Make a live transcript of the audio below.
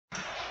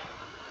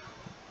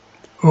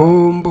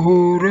ॐ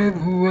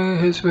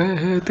भूर्भुवः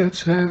स्वः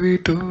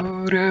तत्सवितुर्वरेण्यं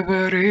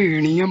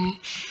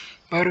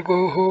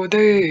भर्गो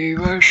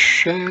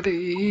देवस्य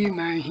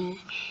धीमहि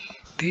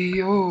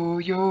धियो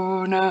यो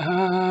नः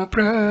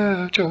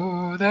प्रचोदयात्।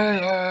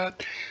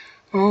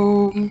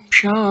 ॐ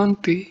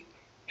शान्ति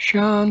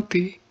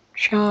शान्ति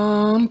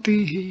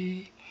शान्तिः.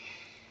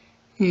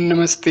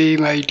 Namaste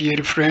my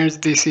dear friends,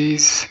 this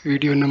is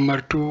video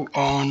number 2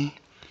 on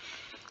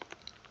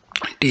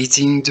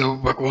teachings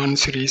of Bhagwan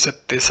Sri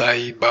Sathya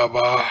Sai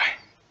Baba.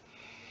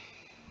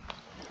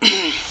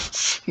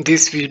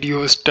 This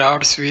video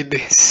starts with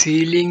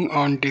Sealing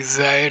on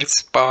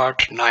Desires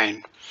Part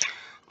 9.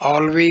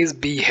 Always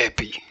be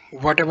happy.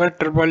 Whatever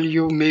trouble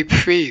you may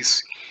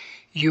face,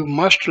 you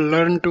must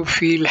learn to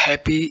feel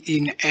happy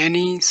in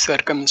any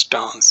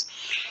circumstance.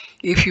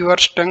 If you are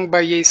stung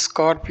by a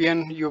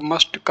scorpion, you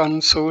must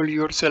console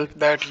yourself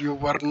that you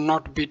were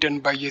not bitten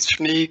by a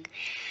snake.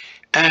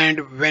 And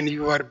when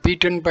you are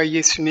bitten by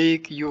a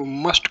snake, you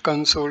must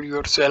console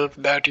yourself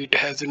that it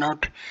has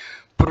not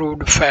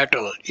proved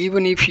fatal.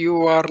 Even if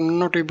you are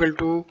not able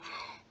to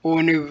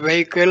own a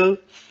vehicle,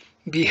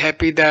 be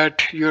happy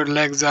that your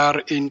legs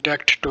are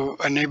intact to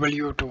enable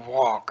you to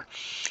walk.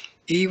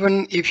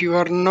 Even if you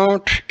are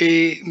not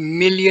a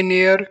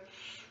millionaire,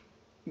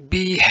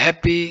 be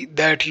happy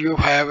that you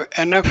have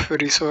enough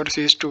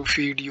resources to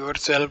feed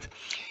yourself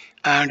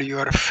and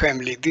your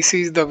family. This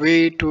is the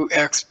way to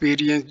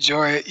experience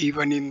joy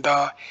even in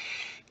the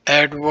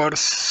adverse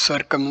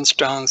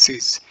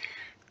circumstances.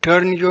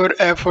 Turn your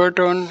effort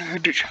on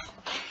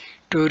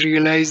to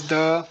realize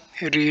the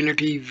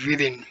reality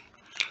within.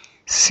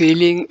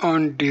 Sealing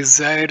on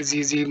desires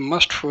is a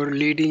must for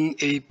leading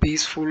a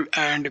peaceful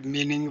and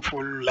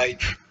meaningful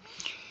life.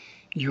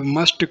 You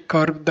must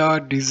curb the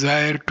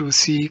desire to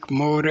seek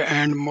more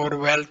and more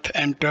wealth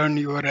and turn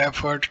your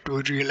effort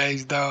to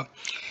realize the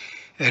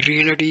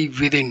reality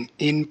within.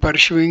 In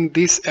pursuing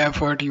this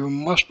effort, you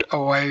must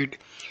avoid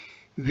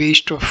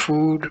waste of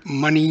food,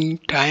 money,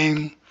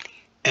 time,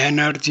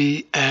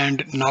 energy,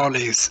 and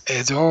knowledge,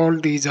 as all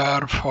these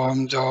are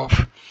forms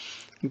of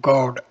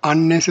God.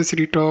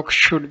 Unnecessary talk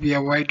should be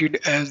avoided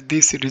as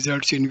this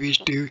results in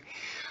waste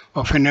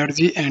of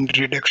energy and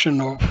reduction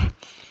of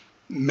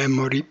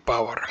memory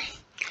power.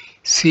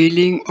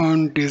 Sealing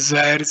on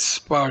Desires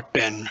Part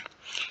 10.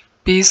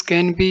 Peace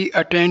can be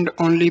attained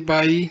only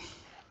by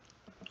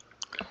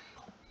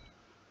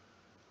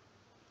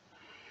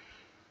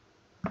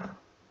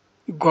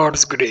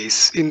God's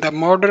grace. In the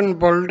modern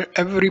world,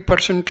 every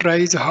person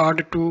tries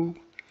hard to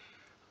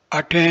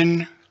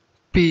attain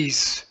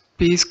peace.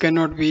 Peace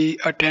cannot be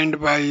attained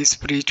by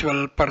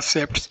spiritual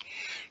precepts,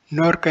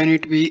 nor can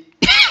it be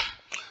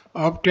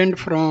obtained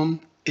from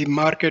a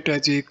market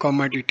as a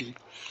commodity.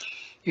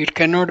 It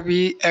cannot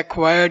be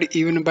acquired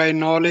even by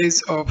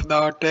knowledge of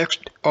the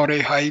text or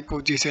a high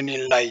position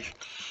in life.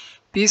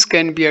 Peace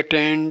can be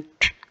attained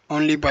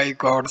only by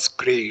God's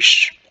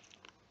grace.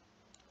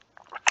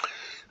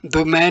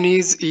 Though man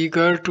is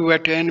eager to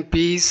attain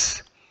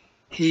peace,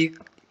 he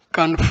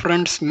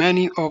confronts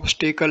many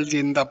obstacles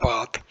in the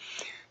path.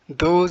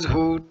 Those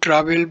who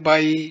travel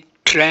by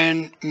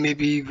train may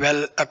be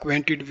well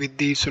acquainted with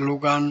the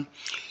slogan,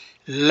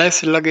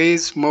 "Less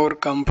luggage, more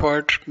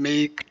comfort,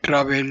 make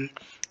travel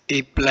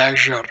a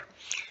pleasure."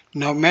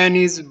 Now man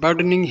is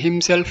burdening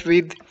himself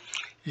with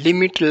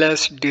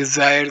limitless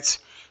desires.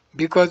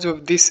 Because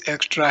of this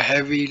extra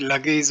heavy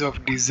luggage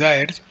of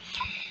desires,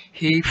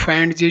 he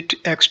finds it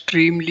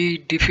extremely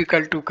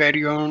difficult to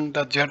carry on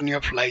the journey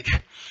of life.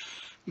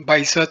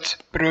 By such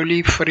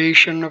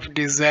proliferation of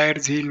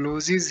desires, he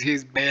loses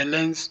his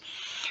balance,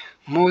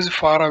 moves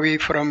far away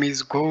from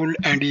his goal,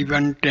 and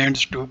even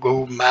tends to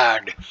go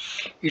mad.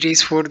 It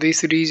is for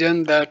this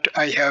reason that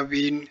I have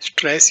been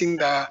stressing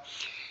the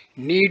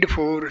need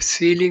for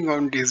sealing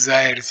on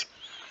desires.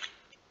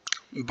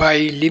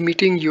 By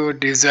limiting your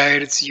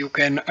desires, you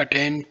can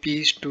attain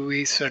peace to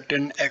a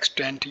certain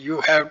extent. You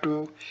have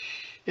to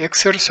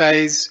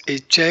exercise a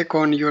check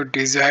on your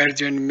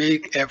desires and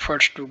make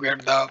efforts to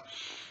get the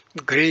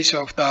grace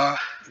of the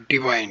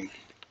divine.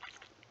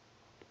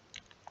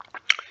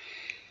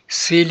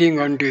 Sealing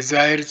on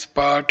Desires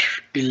Part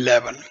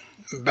 11.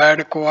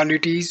 Bad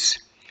qualities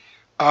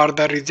are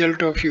the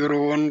result of your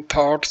own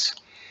thoughts.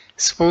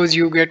 Suppose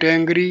you get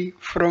angry.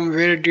 From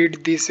where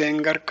did this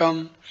anger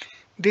come?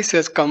 This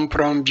has come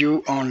from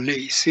you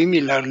only.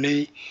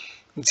 Similarly,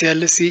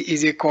 jealousy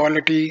is a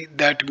quality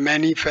that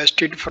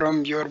manifested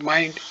from your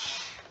mind.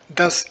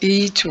 Thus,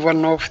 each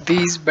one of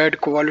these bad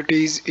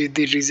qualities is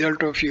the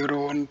result of your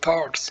own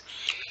thoughts.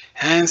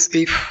 Hence,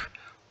 if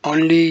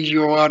only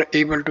you are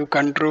able to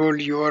control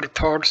your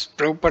thoughts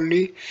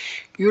properly,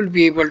 you will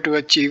be able to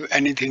achieve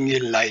anything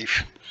in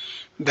life.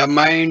 The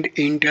mind,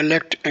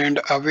 intellect, and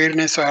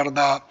awareness are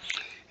the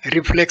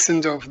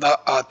reflections of the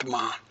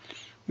Atma.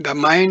 The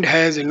mind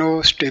has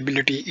no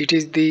stability. It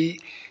is the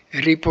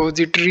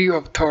repository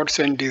of thoughts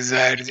and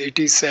desires. It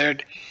is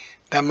said,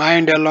 the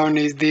mind alone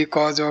is the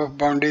cause of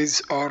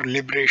bondage or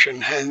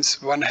liberation.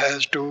 Hence, one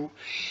has to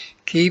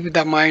keep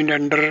the mind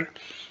under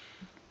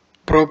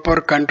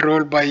proper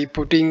control by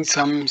putting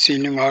some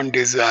ceiling on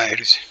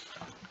desires.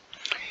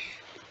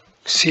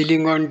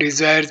 Ceiling on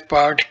desires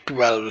part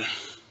 12.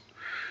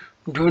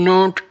 Do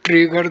not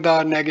trigger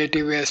the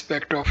negative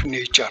aspect of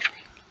nature.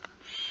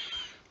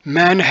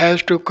 Man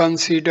has to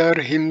consider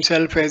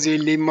himself as a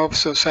limb of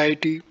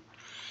society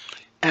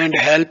and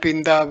help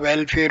in the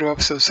welfare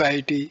of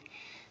society,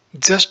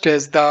 just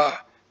as the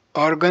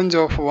organs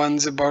of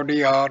one's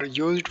body are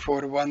used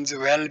for one's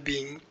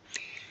well-being.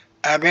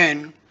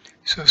 Again,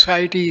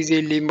 society is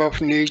a limb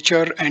of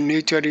nature and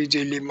nature is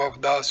a limb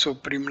of the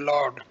Supreme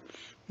Lord.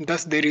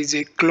 Thus, there is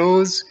a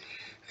close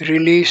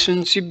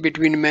relationship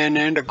between man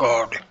and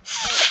God.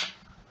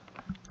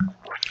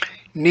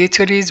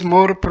 Nature is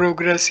more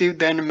progressive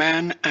than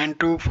man, and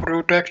to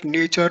protect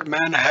nature,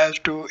 man has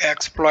to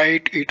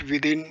exploit it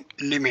within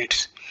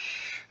limits.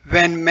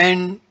 When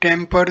man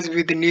tampers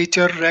with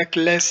nature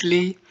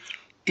recklessly,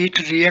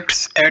 it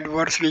reacts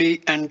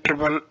adversely and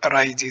trouble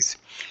arises.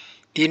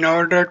 In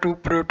order to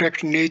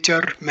protect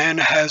nature, man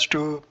has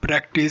to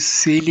practice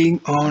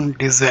sealing on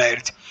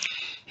desires.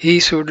 He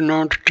should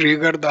not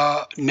trigger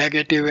the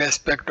negative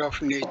aspect of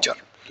nature.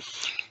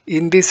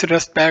 In this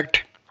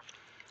respect,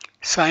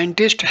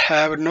 scientists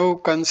have no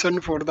concern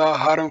for the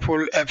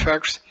harmful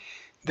effects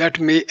that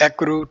may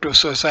accrue to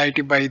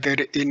society by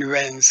their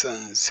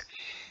inventions.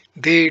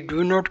 They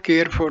do not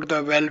care for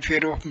the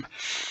welfare of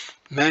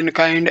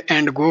mankind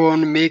and go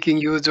on making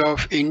use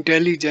of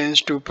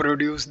intelligence to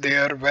produce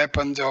their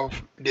weapons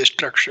of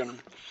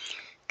destruction.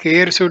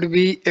 Care should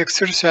be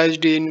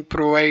exercised in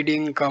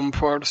providing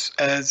comforts,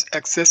 as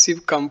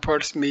excessive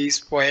comforts may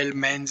spoil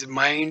man's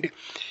mind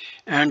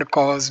and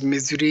cause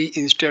misery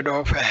instead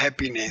of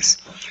happiness.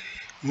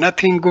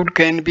 Nothing good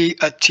can be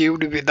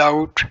achieved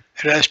without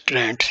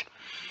restraints.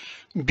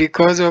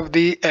 Because of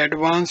the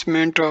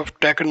advancement of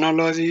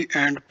technology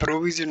and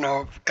provision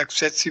of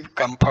excessive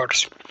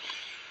comforts,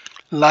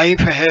 life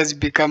has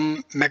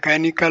become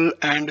mechanical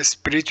and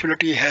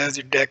spirituality has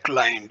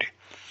declined.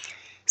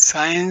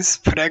 Science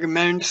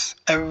fragments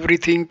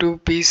everything to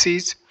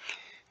pieces,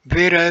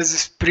 whereas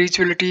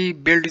spirituality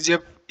builds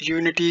up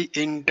unity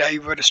in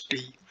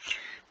diversity.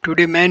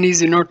 Today, man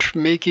is not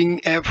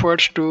making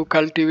efforts to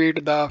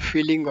cultivate the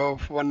feeling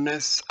of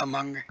oneness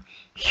among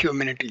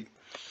humanity.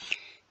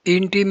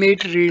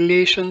 Intimate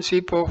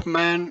relationship of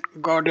man,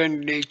 God,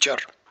 and nature.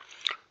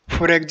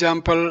 For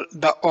example,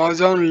 the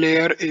ozone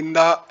layer in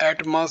the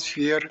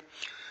atmosphere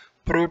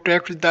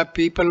protects the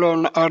people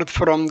on earth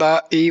from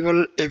the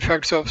evil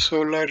effects of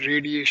solar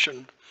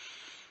radiation.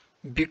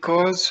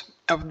 Because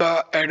of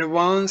the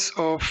advance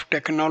of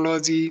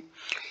technology,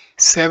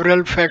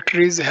 several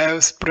factories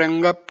have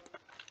sprung up,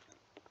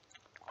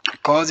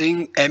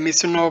 causing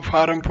emission of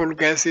harmful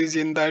gases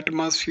in the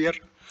atmosphere.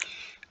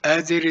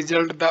 As a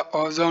result, the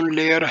ozone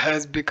layer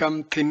has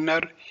become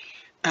thinner,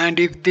 and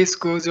if this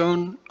goes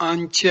on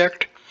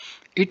unchecked,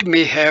 it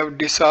may have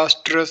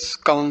disastrous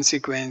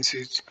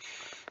consequences.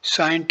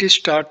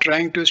 Scientists are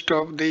trying to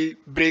stop the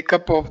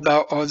breakup of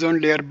the ozone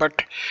layer,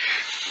 but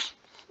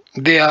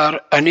they are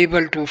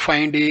unable to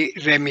find a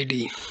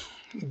remedy.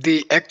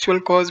 The actual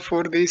cause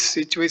for this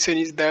situation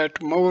is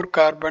that more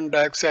carbon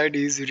dioxide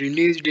is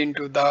released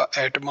into the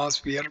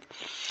atmosphere.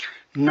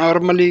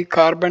 Normally,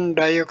 carbon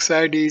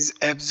dioxide is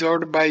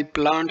absorbed by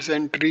plants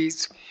and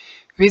trees,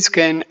 which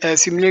can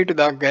assimilate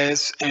the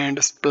gas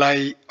and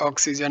supply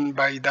oxygen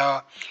by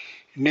the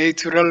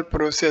natural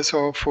process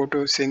of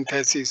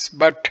photosynthesis.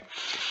 But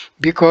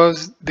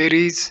because there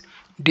is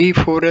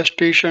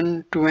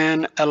deforestation to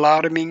an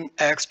alarming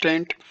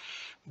extent,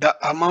 the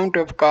amount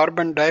of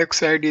carbon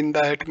dioxide in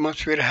the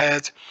atmosphere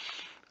has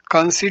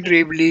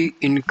considerably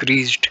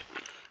increased.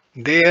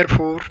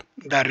 Therefore,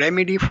 the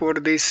remedy for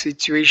this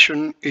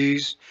situation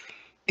is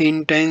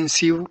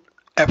intensive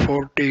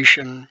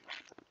afforestation,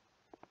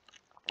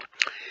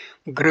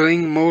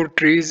 growing more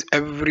trees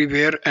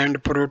everywhere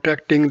and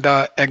protecting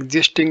the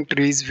existing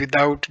trees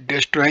without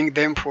destroying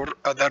them for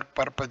other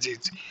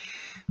purposes.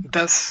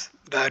 Thus,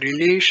 the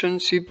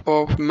relationship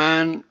of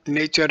man,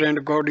 nature,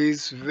 and God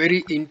is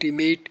very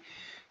intimate,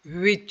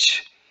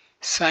 which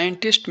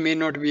scientists may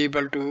not be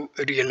able to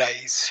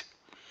realize.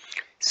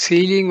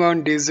 Sealing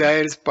on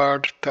Desires,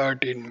 Part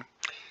 13.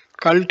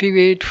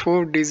 Cultivate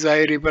for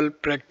desirable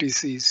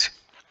practices.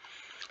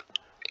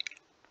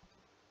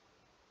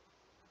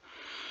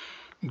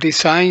 The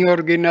Sai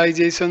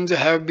organizations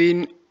have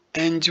been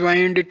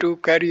enjoined to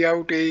carry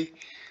out a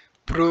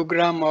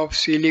program of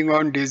sealing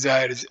on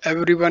desires.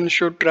 Everyone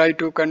should try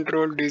to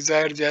control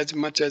desires as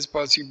much as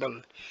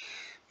possible.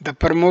 The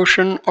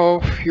promotion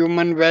of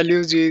human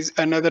values is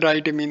another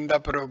item in the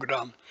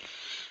program.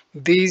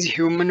 These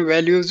human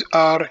values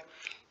are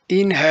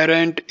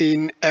inherent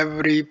in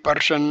every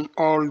person.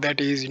 All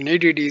that is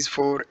needed is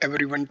for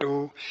everyone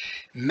to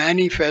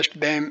manifest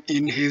them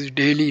in his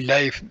daily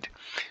life.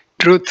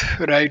 Truth,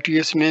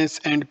 righteousness,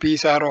 and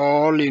peace are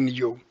all in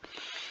you.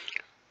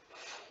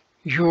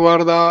 You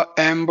are the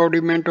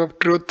embodiment of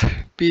truth,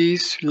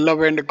 peace,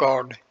 love, and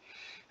God.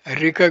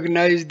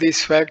 Recognize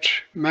this fact.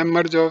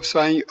 Members of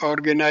Sai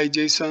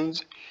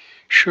organizations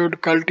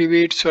should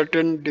cultivate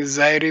certain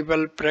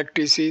desirable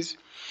practices.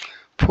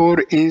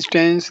 For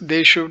instance,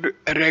 they should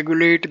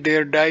regulate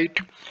their diet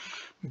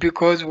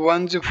because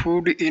one's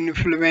food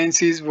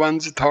influences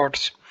one's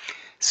thoughts.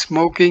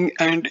 Smoking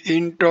and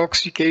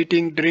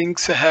intoxicating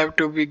drinks have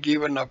to be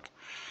given up.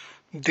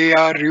 They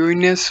are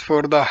ruinous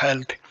for the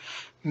health.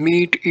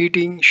 Meat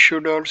eating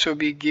should also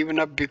be given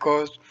up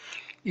because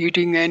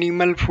eating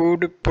animal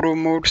food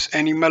promotes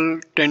animal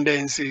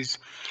tendencies.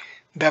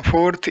 The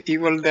fourth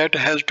evil that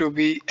has to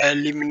be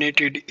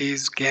eliminated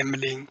is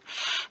gambling.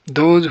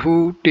 Those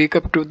who take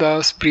up to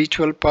the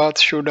spiritual path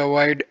should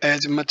avoid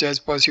as much as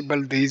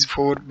possible these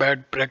four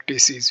bad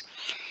practices.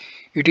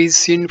 It is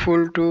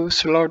sinful to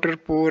slaughter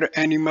poor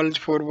animals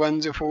for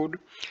one's food.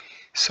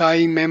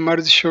 Sai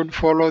members should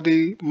follow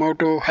the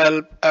motto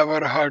help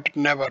ever hurt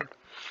never.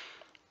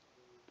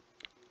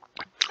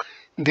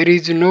 There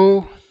is no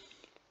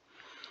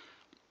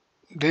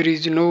There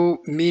is no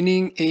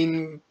meaning in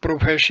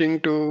professing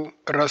to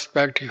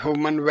respect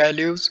human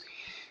values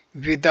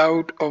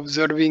without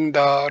observing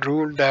the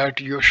rule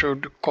that you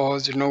should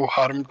cause no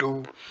harm to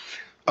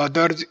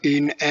others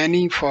in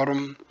any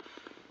form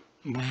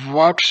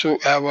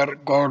whatsoever.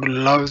 God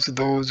loves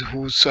those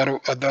who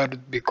serve others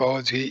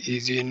because He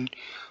is in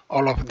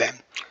all of them.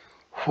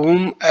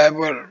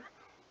 Whomever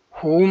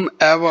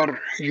whomever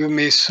you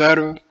may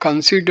serve,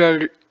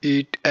 consider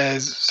it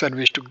as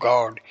service to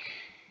God.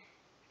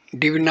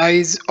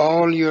 Divinize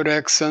all your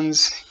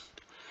actions.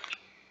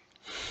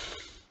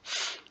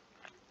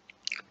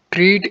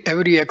 Treat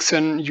every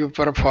action you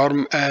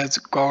perform as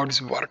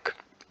God's work.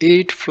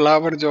 8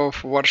 flowers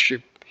of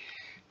worship: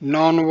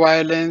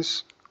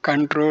 non-violence,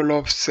 control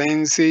of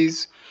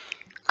senses,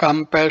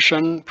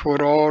 compassion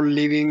for all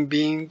living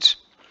beings,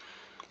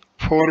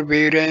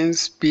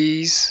 forbearance,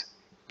 peace,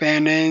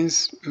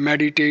 penance,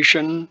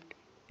 meditation,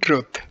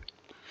 truth.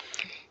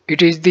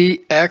 It is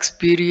the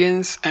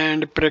experience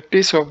and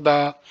practice of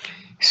the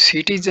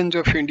citizens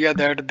of India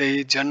that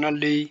they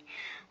generally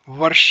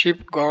worship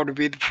God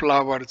with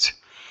flowers,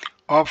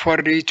 offer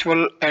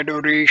ritual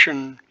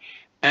adoration,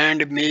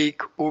 and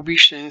make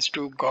obeisance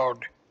to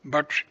God.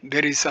 But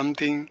there is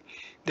something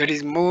that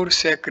is more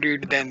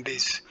sacred than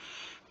this.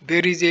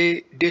 There is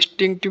a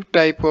distinctive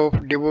type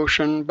of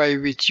devotion by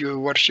which you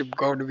worship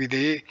God with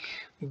a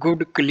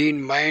good,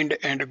 clean mind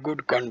and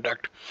good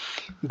conduct.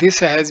 This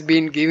has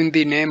been given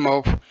the name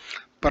of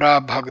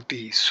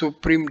Prabhakti,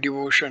 supreme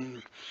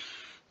devotion.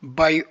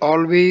 By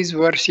always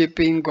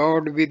worshipping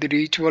God with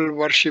ritual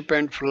worship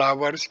and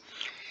flowers,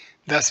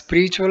 the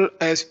spiritual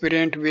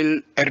aspirant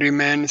will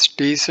remain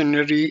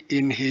stationary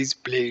in his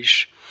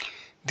place.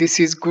 This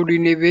is good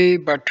in a way,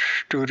 but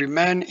to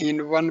remain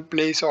in one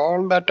place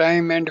all the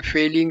time and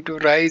failing to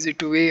rise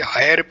to a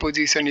higher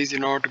position is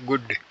not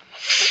good.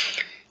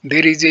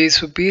 There is a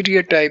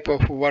superior type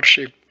of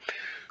worship: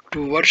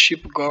 to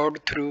worship God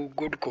through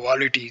good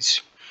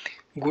qualities,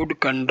 good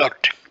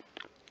conduct,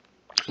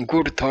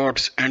 good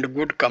thoughts, and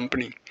good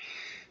company.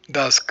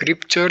 The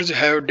scriptures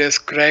have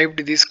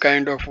described this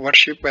kind of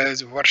worship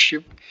as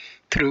worship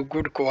through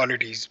good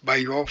qualities. By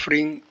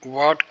offering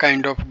what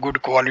kind of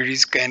good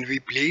qualities can we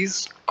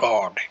please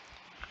God?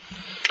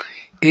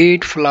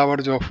 8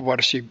 flowers of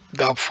worship.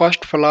 The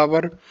first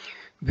flower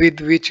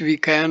with which we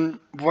can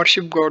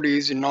worship God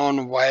is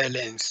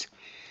non-violence.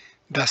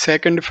 The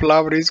second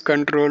flower is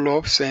control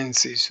of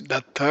senses.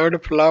 The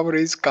third flower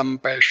is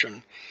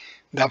compassion.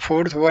 The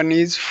fourth one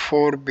is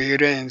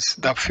forbearance.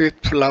 The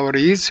fifth flower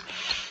is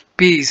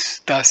peace.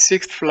 The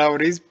sixth flower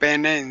is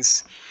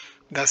penance.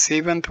 The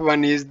seventh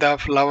one is the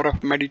flower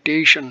of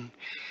meditation.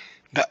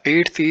 The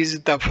eighth is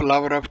the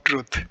flower of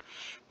truth.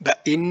 The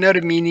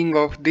inner meaning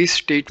of this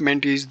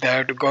statement is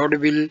that God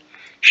will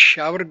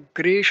shower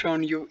grace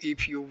on you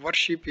if you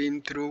worship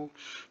Him through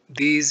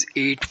these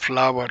 8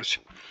 flowers.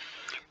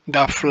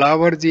 The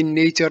flowers in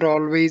nature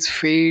always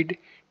fade,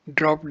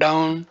 drop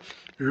down,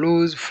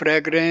 lose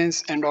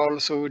fragrance, and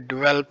also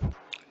develop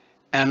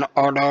an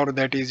odor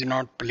that is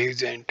not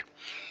pleasant.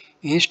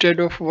 Instead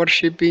of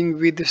worshipping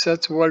with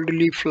such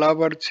worldly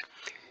flowers,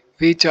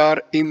 which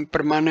are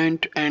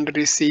impermanent, and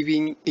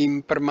receiving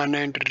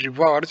impermanent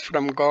rewards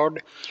from God,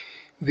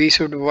 we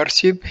should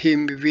worship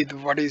Him with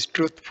what is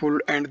truthful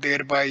and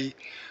thereby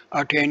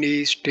attain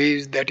a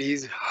stage that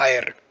is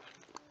higher.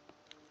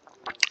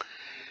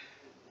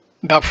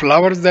 The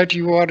flowers that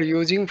you are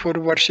using for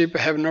worship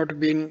have not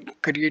been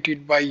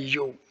created by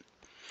you.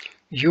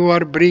 You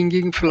are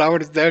bringing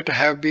flowers that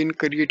have been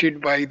created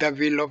by the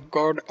will of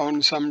God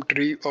on some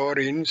tree or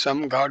in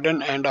some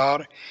garden and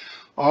are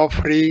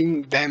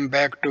offering them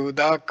back to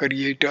the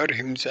Creator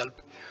Himself.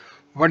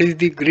 What is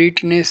the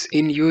greatness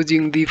in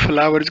using the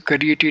flowers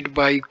created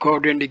by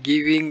God and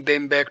giving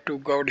them back to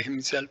God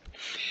Himself?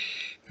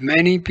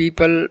 Many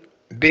people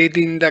bathe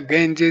in the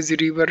Ganges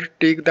river,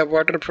 take the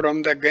water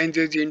from the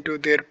Ganges into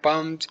their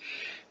palms,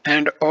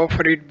 and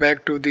offer it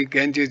back to the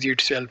Ganges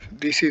itself.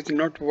 This is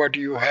not what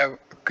you have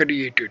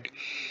created.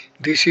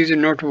 This is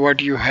not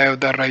what you have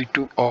the right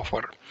to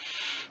offer.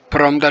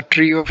 From the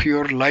tree of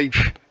your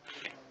life,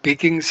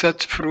 picking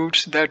such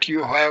fruits that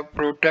you have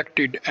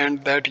protected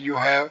and that you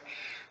have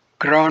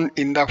grown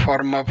in the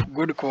form of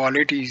good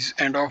qualities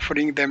and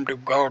offering them to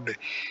God.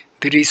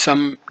 There is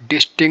some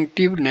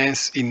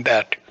distinctiveness in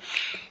that.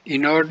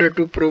 In order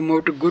to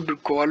promote good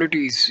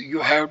qualities, you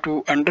have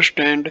to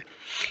understand,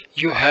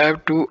 you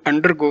have to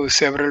undergo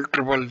several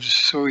troubles.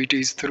 So it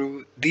is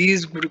through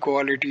these good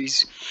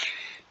qualities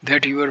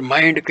that your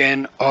mind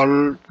can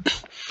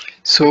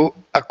also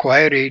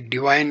acquire a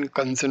divine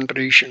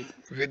concentration.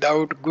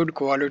 Without good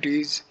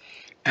qualities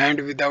and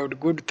without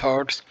good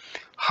thoughts,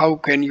 how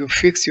can you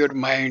fix your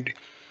mind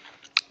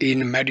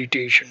in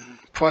meditation?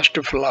 First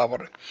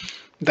flower.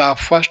 The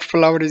first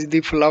flower is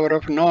the flower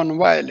of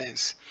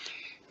non-violence.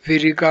 We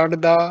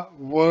regard the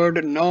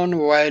word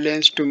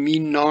non-violence to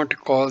mean not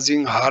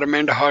causing harm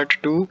and hurt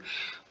to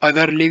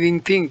other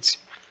living things.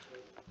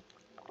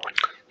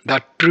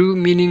 The true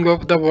meaning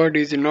of the word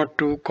is not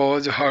to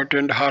cause hurt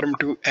and harm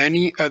to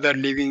any other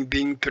living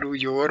being through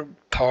your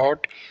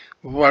thought,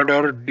 word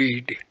or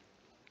deed.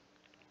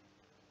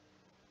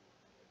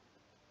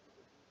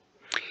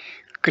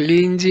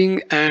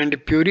 Cleansing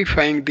and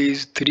purifying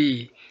these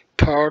three,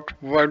 thought,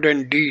 word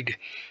and deed,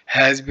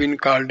 has been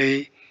called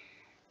a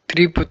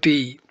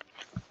Tripati,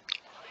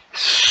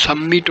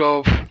 summit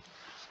of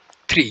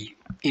three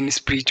in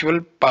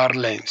spiritual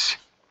parlance.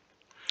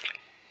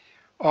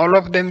 All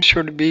of them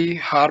should be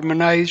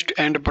harmonized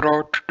and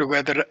brought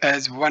together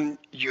as one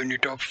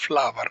unit of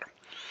flower.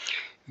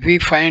 We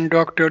find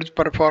doctors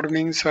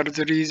performing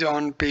surgeries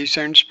on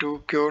patients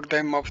to cure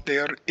them of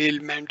their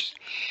ailments.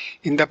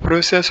 In the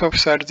process of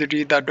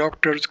surgery, the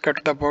doctors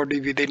cut the body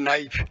with a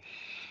knife.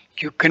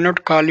 You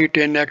cannot call it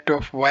an act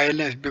of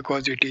violence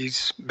because it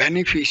is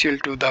beneficial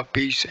to the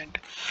patient.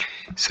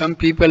 Some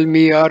people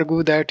may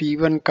argue that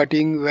even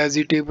cutting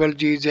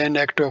vegetables is an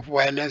act of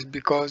violence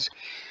because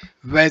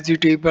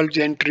vegetables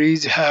and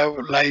trees have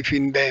life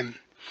in them.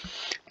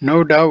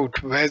 No doubt,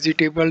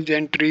 vegetables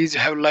and trees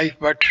have life,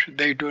 but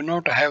they do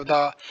not have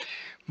the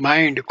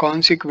mind.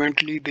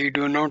 Consequently, they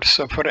do not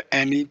suffer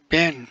any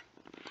pain.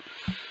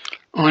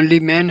 Only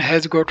man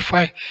has got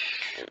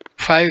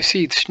five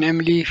seats,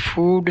 namely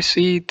food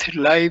seat,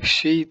 life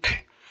seat,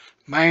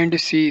 mind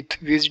seat,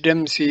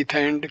 wisdom seat,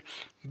 and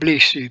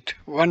bliss seat.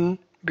 One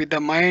with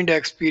the mind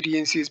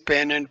experiences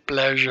pain and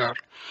pleasure.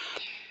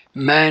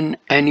 Man,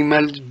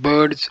 animals,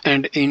 birds,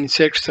 and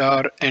insects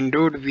are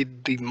endowed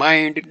with the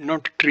mind,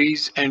 not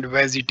trees and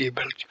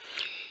vegetables.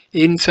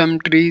 In some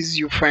trees,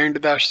 you find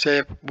the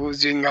sap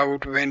oozing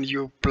out when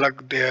you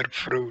pluck their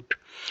fruit.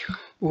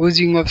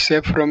 Oozing of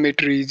sap from a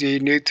tree is a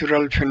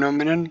natural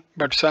phenomenon,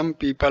 but some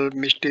people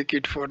mistake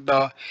it for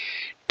the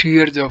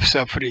tears of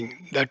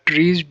suffering. The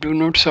trees do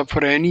not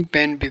suffer any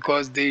pain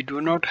because they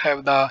do not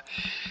have the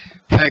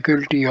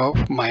faculty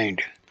of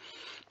mind.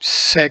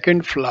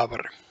 Second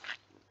flower.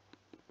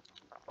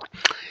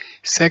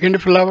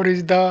 Second flower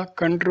is the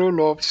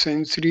control of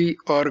sensory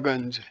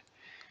organs.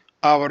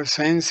 Our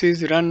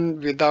senses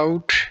run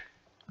without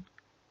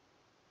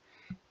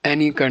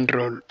any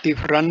control.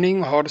 If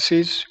running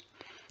horses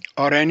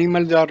or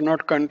animals are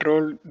not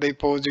controlled, they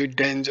pose a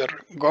danger.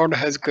 God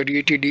has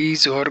created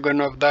each organ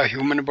of the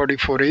human body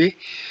for a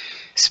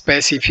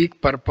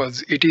specific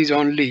purpose. It is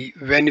only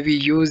when we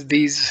use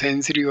these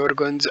sensory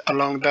organs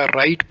along the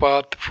right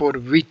path for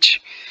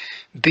which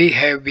they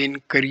have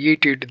been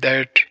created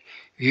that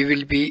we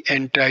will be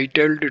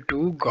entitled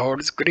to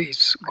God's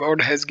grace. God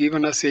has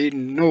given us a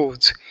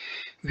nose.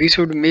 We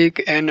should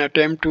make an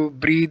attempt to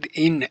breathe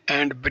in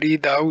and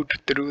breathe out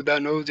through the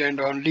nose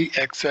and only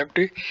accept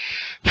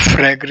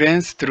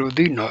fragrance through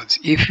the nose.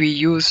 If we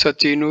use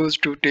such a nose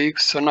to take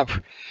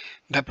snuff,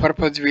 the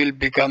purpose will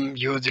become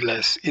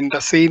useless. In the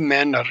same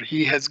manner,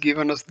 He has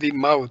given us the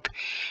mouth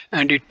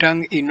and a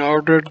tongue in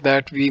order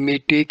that we may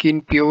take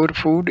in pure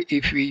food.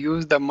 If we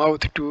use the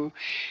mouth to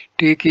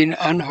take in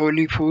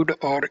unholy food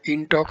or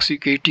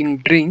intoxicating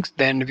drinks,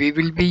 then we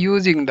will be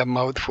using the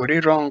mouth for a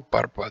wrong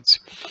purpose.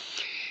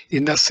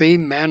 In the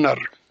same manner,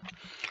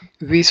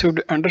 we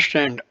should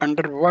understand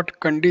under what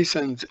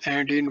conditions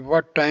and in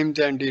what times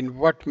and in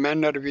what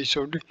manner we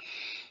should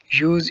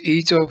use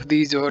each of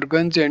these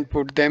organs and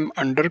put them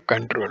under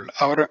control.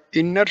 Our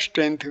inner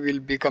strength will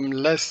become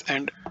less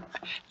and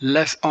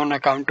less on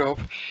account of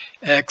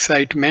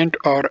excitement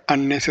or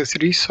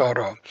unnecessary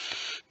sorrow.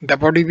 The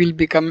body will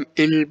become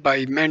ill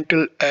by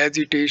mental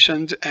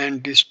agitations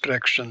and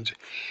distractions.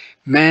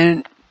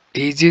 Man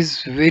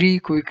ages very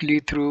quickly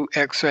through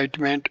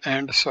excitement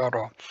and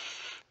sorrow.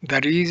 The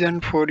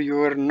reason for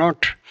your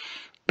not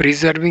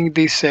preserving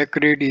this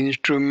sacred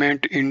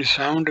instrument in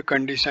sound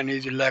condition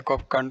is lack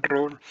of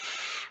control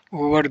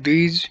over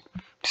these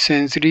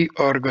sensory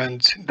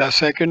organs. The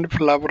second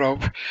flower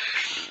of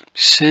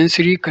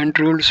sensory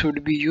control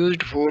should be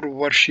used for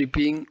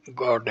worshipping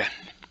God.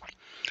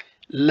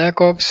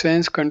 Lack of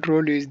sense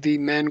control is the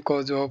main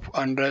cause of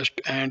unrest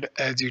and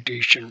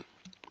agitation.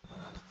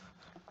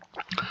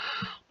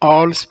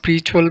 All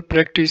spiritual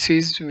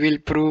practices will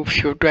prove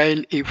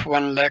futile if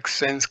one lacks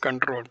sense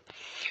control.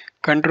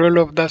 Control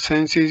of the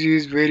senses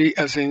is very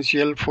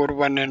essential for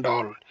one and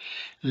all.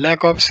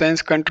 Lack of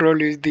sense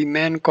control is the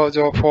main cause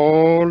of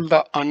all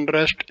the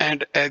unrest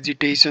and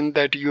agitation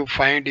that you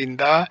find in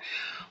the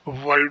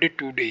world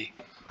today.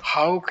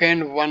 How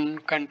can one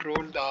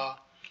control the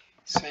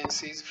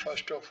senses?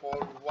 First of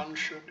all, one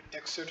should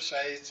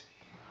exercise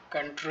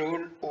control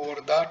over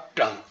the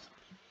tongue.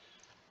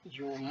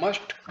 You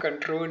must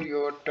control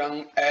your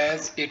tongue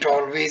as it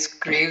always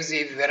craves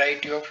a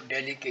variety of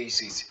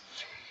delicacies.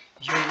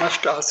 You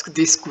must ask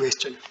this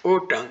question, O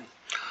tongue,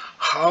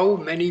 how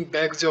many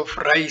bags of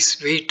rice,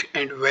 wheat,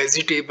 and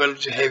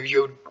vegetables have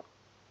you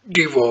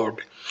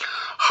devoured?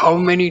 How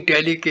many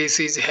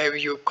delicacies have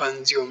you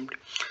consumed?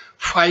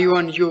 5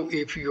 on you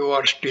if you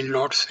are still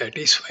not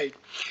satisfied.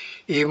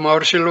 A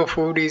morsel of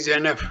food is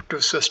enough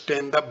to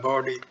sustain the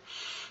body.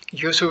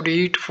 You should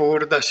eat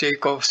for the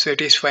sake of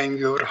satisfying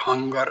your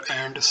hunger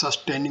and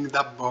sustaining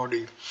the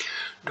body.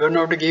 Do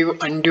not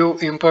give undue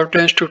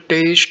importance to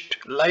taste.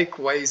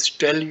 Likewise,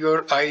 tell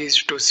your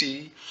eyes to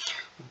see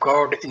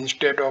God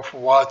instead of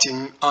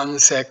watching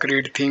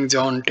unsacred things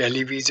on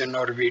television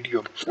or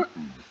video.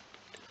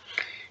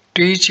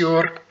 Teach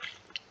your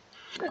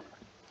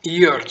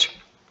ears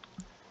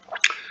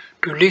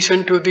to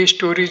listen to the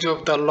stories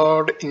of the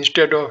Lord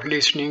instead of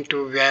listening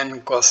to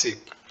vain gossip.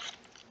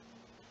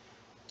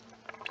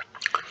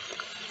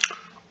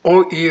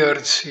 O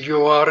ears,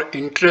 you are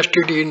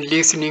interested in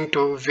listening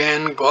to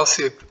vain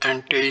gossip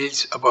and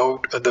tales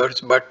about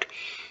others, but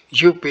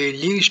you pay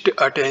least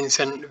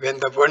attention when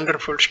the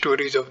wonderful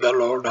stories of the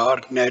Lord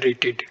are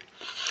narrated.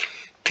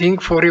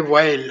 Think for a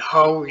while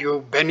how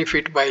you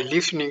benefit by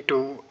listening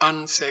to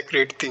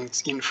unsacred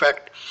things. In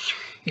fact,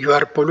 you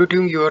are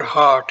polluting your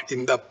heart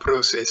in the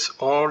process.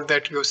 All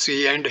that you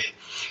see and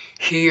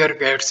hear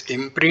gets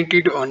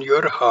imprinted on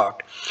your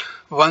heart.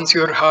 Once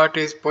your heart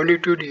is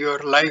polluted, your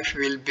life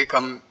will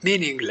become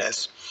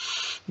meaningless.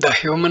 The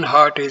human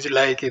heart is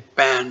like a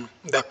pen.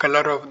 The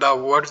color of the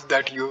words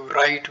that you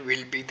write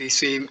will be the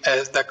same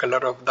as the color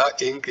of the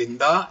ink in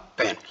the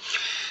pen.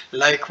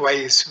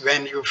 Likewise,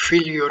 when you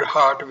fill your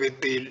heart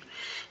with the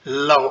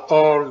love,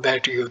 all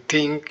that you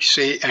think,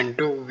 say, and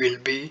do will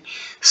be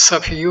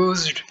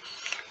suffused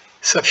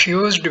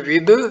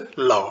with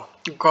love.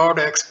 God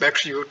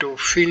expects you to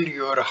fill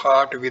your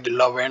heart with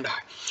love and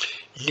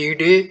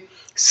lead a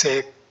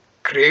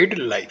sacred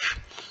life.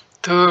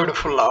 Third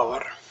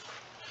flower.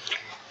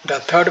 The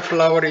third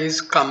flower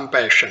is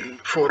compassion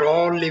for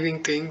all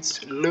living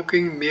things,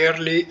 looking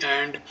merely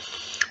and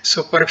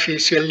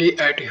superficially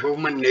at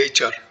human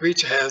nature,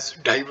 which has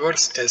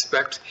diverse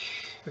aspects.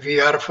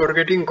 We are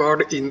forgetting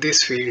God in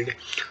this field.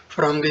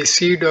 From the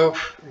seed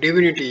of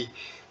divinity,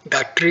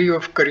 the tree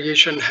of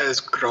creation has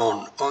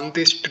grown. On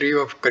this tree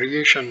of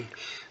creation,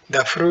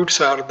 the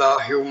fruits are the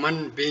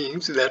human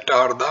beings that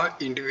are the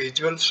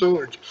individual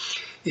souls.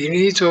 In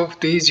each of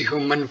these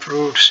human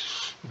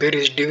fruits, there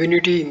is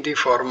divinity in the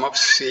form of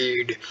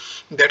seed.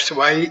 That's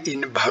why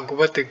in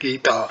Bhagavad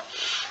Gita,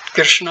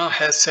 Krishna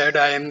has said,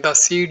 I am the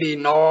seed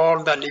in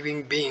all the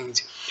living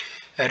beings.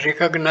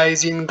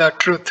 Recognizing the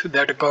truth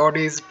that God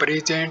is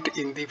present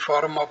in the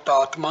form of the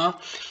Atma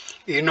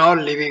in all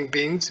living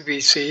beings, we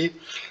say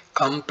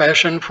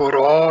compassion for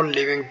all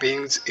living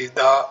beings is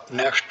the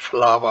next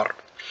flower.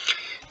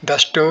 The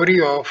story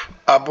of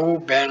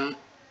Adam.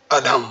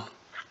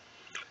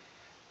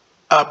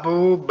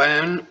 Abu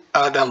Ben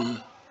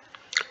Adam.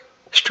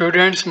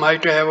 Students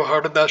might have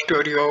heard the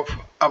story of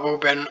Abu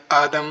Ben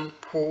Adam,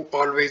 who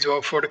always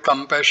offered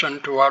compassion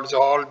towards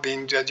all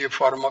beings as a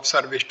form of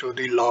service to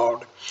the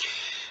Lord.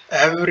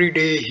 Every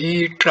day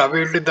he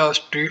traveled the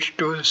streets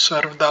to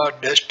serve the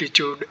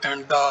destitute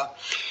and the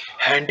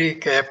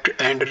handicapped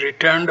and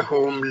returned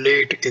home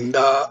late in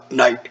the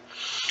night.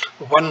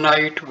 One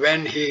night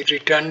when he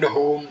returned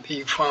home,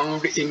 he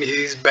found in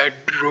his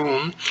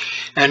bedroom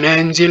an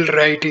angel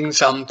writing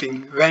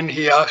something. When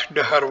he asked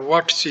her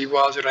what she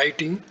was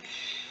writing,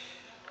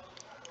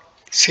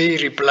 she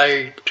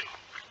replied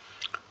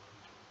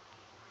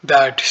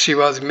that she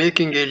was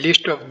making a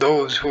list of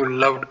those who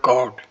loved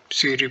God.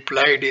 She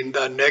replied in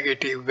the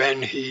negative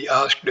when he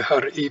asked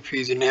her if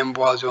his name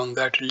was on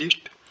that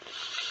list.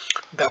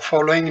 The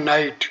following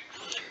night,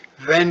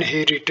 when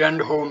he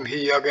returned home,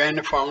 he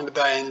again found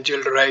the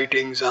angel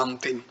writing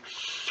something.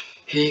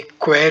 He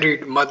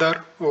queried,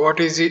 Mother, what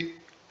is it?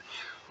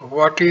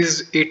 What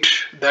is it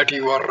that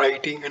you are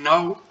writing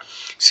now?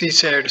 She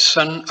said,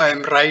 Son, I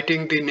am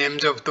writing the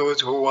names of those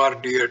who are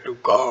dear to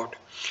God.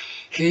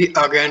 He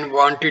again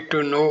wanted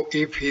to know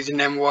if his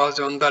name was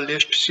on the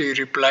list. She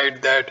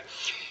replied that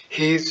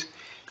his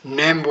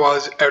name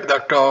was at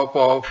the top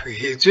of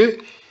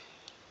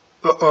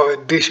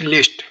this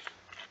list.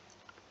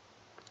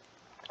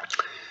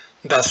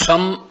 The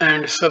sum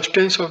and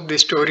substance of the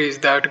story is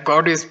that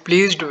God is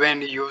pleased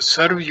when you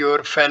serve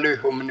your fellow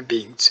human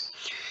beings.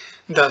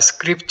 The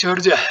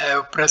scriptures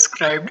have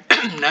prescribed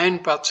 9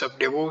 paths of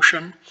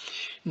devotion,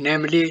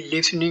 namely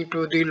listening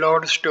to the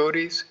Lord's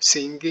stories,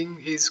 singing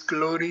His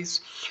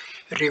glories,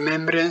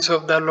 remembrance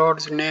of the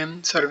Lord's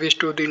name, service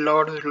to the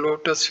Lord's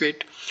lotus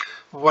feet,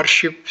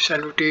 worship,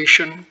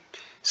 salutation,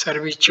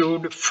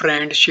 servitude,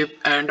 friendship,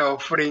 and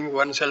offering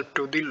oneself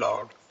to the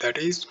Lord. That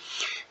is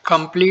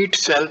complete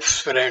self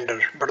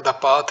surrender. But the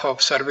path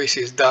of service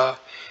is the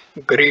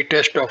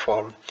greatest of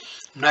all.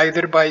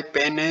 Neither by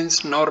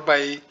penance, nor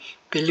by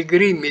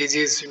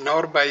pilgrimages,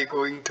 nor by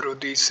going through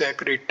the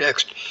sacred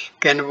text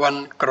can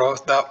one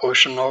cross the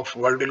ocean of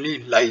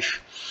worldly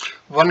life.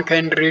 One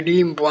can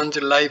redeem one's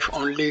life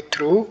only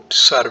through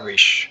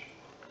service.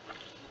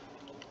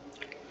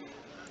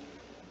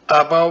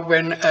 Above,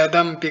 when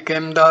Adam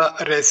became the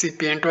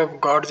recipient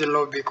of God's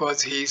love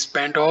because he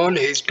spent all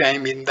his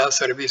time in the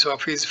service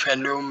of his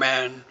fellow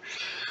man.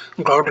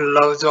 God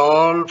loves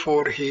all,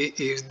 for he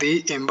is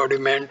the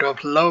embodiment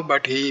of love,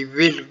 but he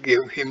will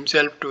give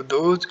himself to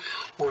those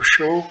who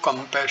show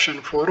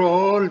compassion for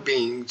all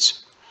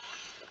beings.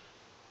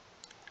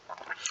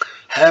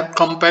 Have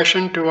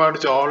compassion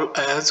towards all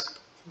as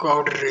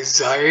God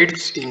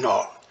resides in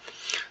all.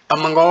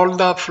 Among all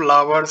the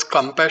flowers,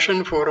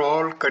 compassion for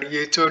all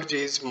creatures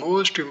is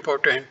most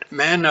important.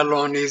 Man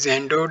alone is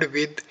endowed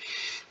with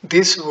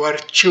this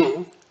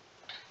virtue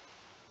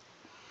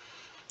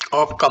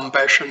of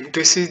compassion.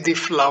 This is the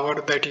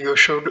flower that you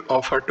should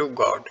offer to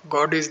God.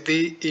 God is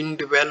the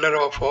indweller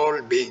of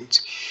all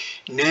beings.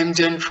 Names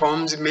and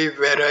forms may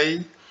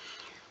vary,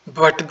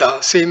 but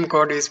the same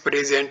God is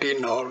present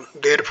in all.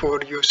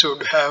 Therefore, you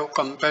should have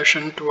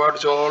compassion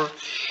towards all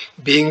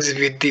beings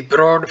with the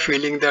broad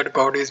feeling that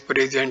God is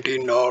present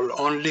in all.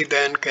 Only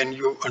then can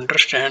you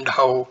understand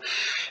how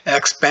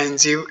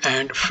expansive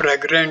and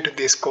fragrant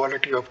this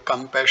quality of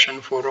compassion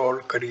for all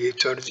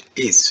creatures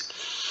is.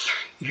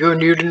 You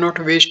need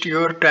not waste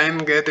your time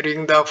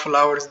gathering the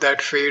flowers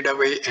that fade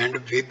away and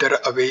wither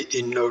away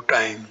in no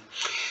time.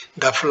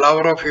 The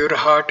flower of your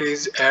heart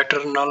is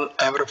eternal,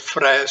 ever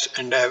fresh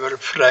and ever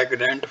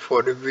fragrant,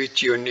 for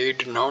which you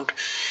need not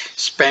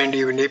spend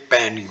even a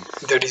penny.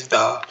 That is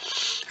the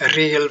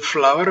real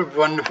flower.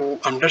 One who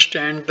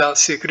understands the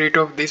secret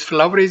of this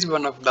flower is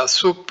one of the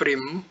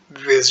supreme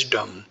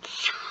wisdom.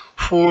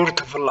 Fourth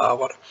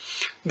flower.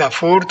 The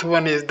fourth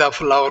one is the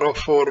flower of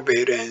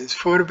forbearance.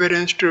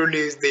 Forbearance truly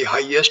is the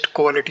highest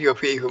quality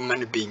of a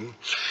human being.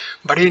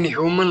 But in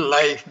human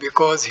life,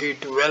 because he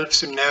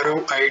develops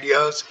narrow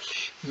ideas,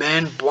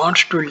 man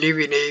wants to live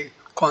in a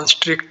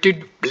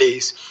constricted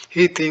place.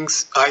 He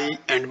thinks I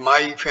and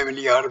my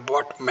family are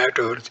what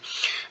matters.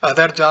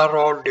 Others are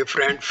all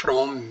different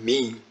from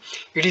me.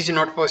 It is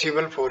not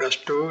possible for us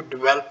to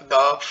develop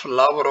the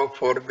flower of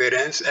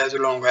forbearance as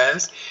long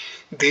as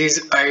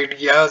these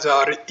ideas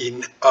are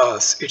in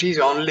us. It is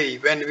only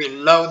when we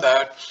love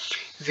that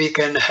we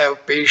can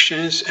have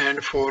patience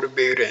and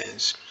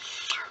forbearance.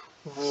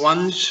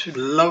 One's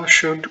love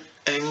should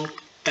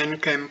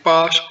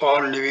encompass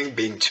all living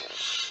beings.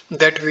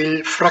 That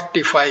will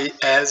fructify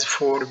as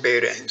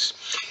forbearance.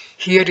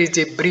 Here is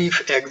a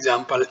brief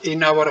example.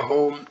 In our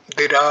home,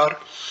 there are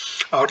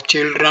our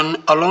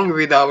children. Along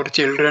with our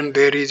children,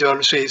 there is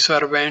also a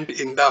servant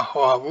in the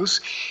house.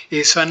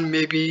 A son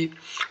may be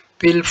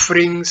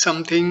pilfering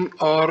something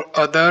or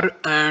other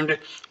and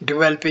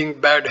developing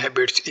bad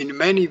habits. In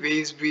many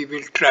ways, we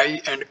will try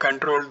and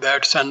control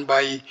that son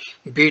by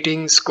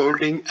beating,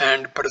 scolding,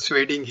 and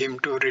persuading him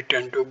to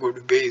return to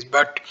good ways.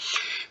 But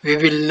we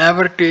will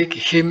never take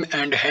him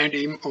and hand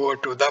him over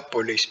to the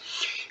police.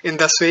 In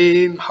the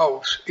same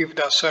house, if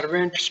the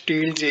servant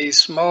steals a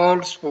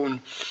small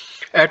spoon,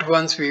 at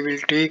once we will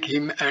take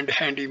him and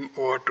hand him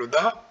over to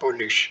the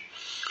police.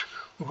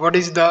 What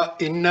is the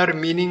inner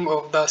meaning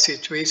of the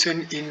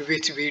situation in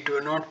which we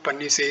do not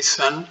punish a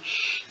son,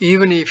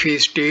 even if he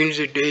steals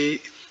day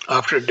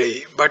after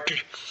day, but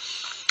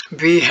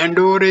we hand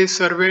over a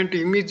servant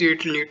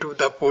immediately to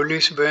the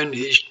police when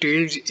he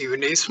steals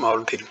even a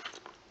small thing?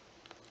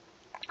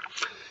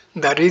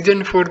 The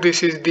reason for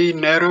this is the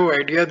narrow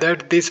idea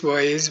that this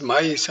boy is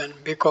my son,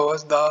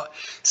 because the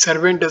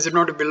servant does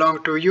not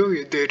belong to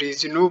you. There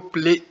is no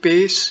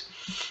place.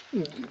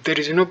 There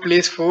is no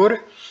place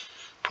for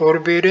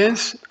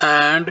forbearance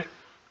and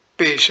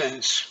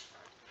patience.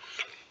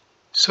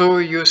 So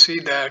you see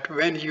that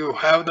when you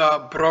have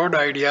the broad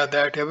idea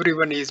that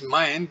everyone is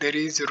mine, there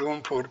is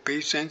room for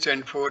patience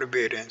and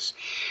forbearance.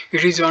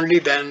 It is only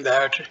then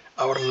that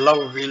our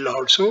love will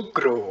also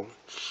grow.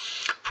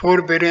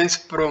 Forbearance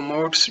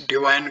promotes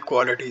divine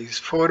qualities.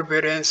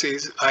 Forbearance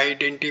is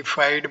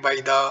identified by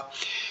the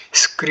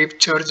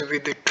scriptures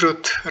with the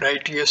truth,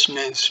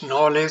 righteousness,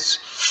 knowledge,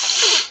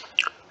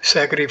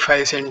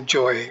 sacrifice and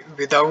joy.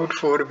 Without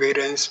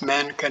forbearance,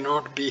 man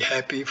cannot be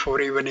happy for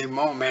even a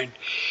moment.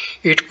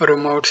 It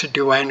promotes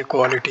divine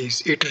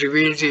qualities. It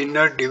reveals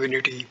inner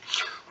divinity.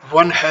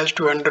 One has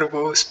to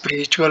undergo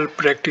spiritual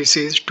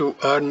practices to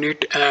earn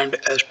it and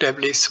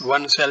establish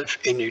oneself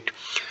in it.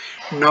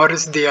 Nor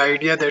is the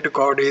idea that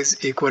God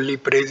is equally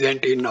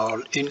present in all.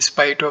 In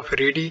spite of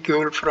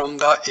ridicule from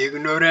the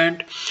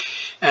ignorant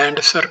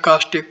and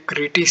sarcastic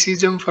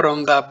criticism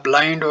from the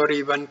blind, or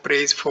even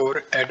praise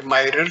for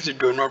admirers,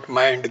 do not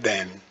mind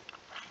them.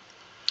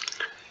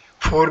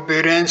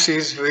 Forbearance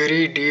is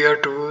very dear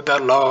to the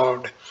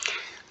Lord.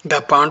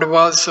 The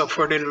Pandavas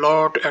suffered a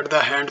lot at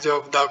the hands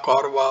of the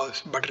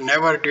Kauravas, but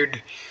never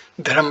did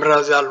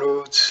Dharmaraja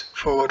lose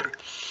for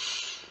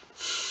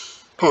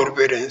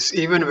forbearance.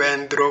 Even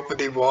when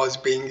Draupadi was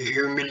being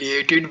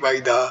humiliated by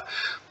the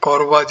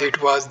Kauravas,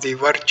 it was the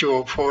virtue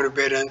of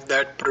forbearance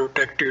that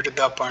protected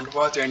the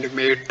Pandavas and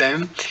made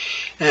them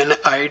an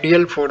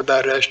ideal for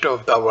the rest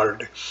of the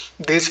world.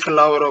 This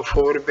flower of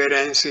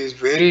forbearance is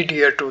very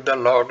dear to the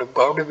Lord.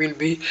 God will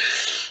be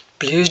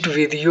pleased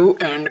with you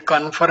and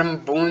confirm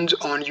boons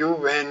on you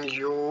when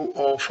you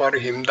offer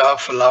him the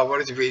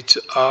flowers which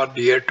are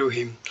dear to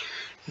him.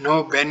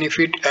 No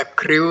benefit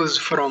accrues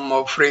from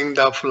offering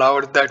the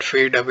flowers that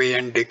fade away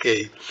and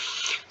decay.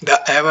 The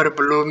ever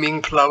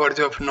blooming flowers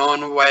of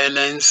non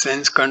violence,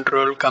 sense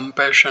control,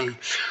 compassion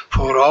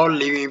for all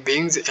living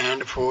beings,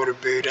 and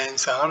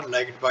forbearance are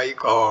liked by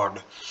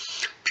God.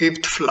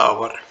 Fifth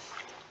flower.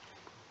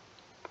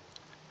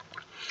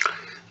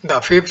 The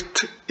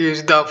fifth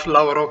is the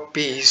flower of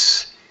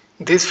peace.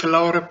 This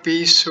flower of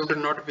peace should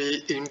not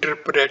be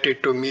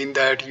interpreted to mean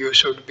that you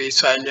should be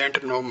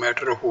silent no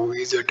matter who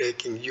is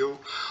attacking you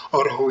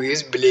or who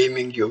is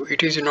blaming you.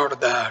 It is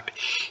not that.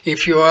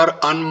 If you are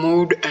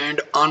unmoved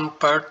and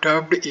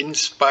unperturbed in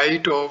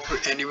spite of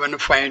anyone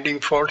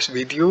finding faults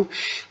with you,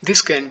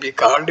 this can be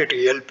called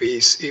real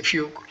peace. If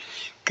you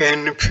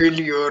can fill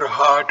your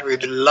heart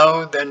with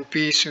love, then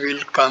peace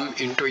will come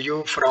into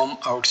you from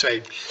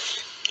outside.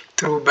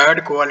 Through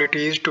bad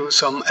qualities, to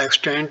some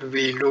extent,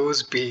 we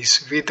lose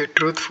peace. With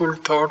truthful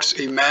thoughts,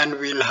 a man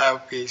will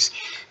have peace.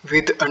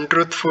 With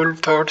untruthful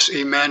thoughts,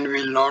 a man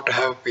will not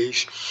have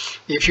peace.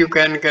 If you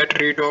can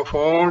get rid of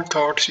all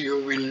thoughts,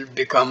 you will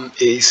become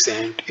a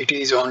saint. It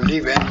is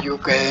only when you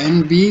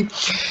can be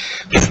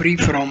free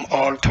from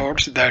all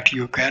thoughts that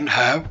you can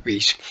have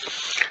peace.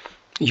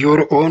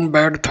 Your own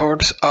bad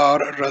thoughts are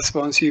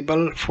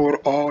responsible for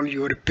all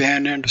your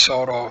pain and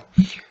sorrow.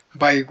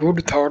 By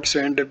good thoughts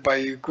and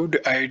by good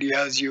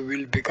ideas, you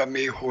will become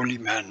a holy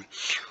man.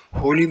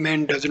 Holy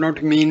man does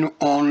not mean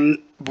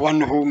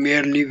one who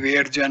merely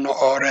wears an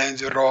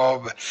orange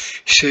robe,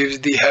 shaves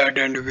the head,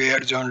 and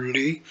wears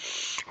only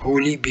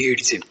holy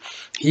beads.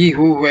 He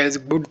who has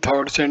good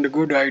thoughts and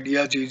good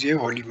ideas is a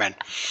holy man.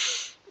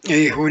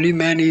 A holy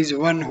man is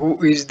one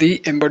who is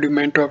the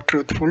embodiment of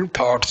truthful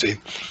thoughts.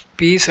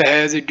 Peace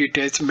has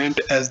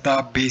detachment as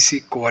the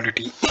basic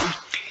quality.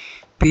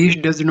 Peace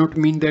does not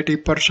mean that a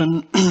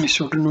person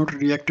should not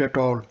react at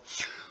all.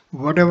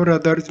 Whatever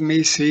others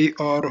may say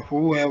or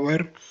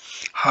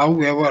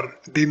however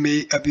they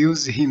may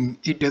abuse him,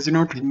 it does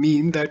not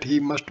mean that he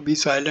must be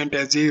silent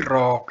as a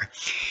rock.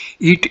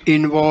 It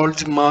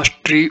involves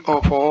mastery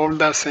of all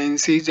the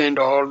senses and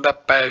all the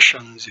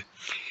passions.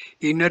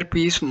 Inner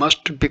peace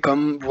must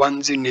become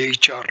one's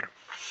nature.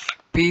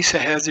 Peace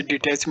has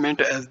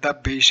detachment as the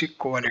basic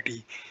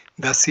quality.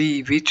 The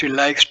sea, which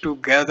likes to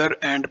gather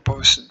and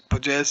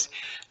possess,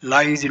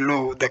 lies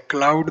low. The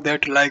cloud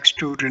that likes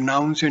to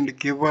renounce and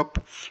give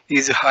up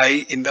is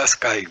high in the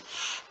sky.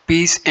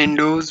 Peace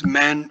endows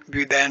man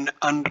with an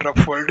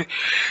unruffled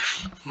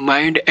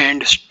mind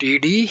and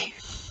steady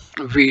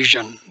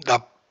vision.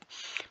 The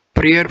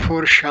prayer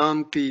for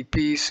Shanti,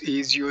 peace,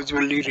 is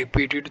usually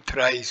repeated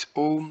thrice.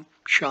 Om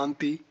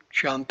Shanti,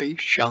 Shanti,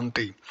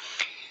 Shanti.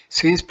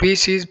 Since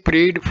peace is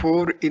prayed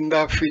for in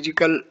the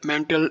physical,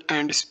 mental,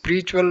 and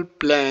spiritual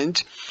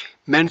planes,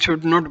 man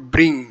should not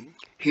bring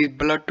his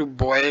blood to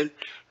boil,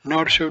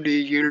 nor should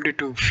he yield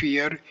to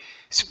fear.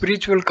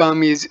 Spiritual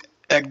calm is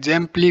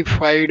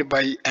exemplified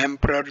by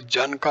Emperor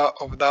Janaka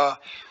of the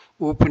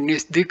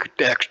Upanishadic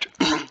text.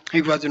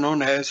 He was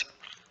known as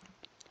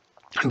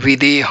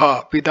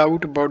Videha,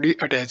 without body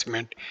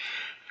attachment,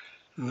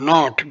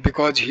 not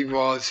because he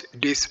was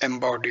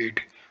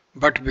disembodied,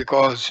 but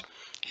because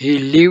he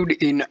lived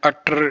in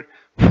utter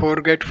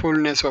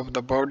forgetfulness of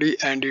the body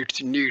and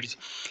its needs.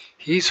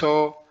 He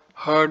saw,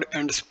 heard,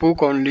 and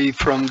spoke only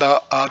from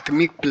the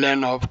Atmic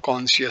plane of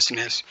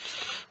consciousness.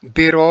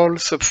 Bear all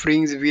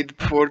sufferings with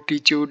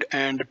fortitude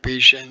and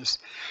patience.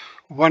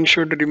 One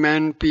should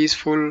remain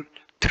peaceful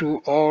through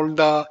all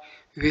the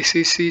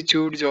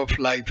vicissitudes of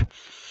life.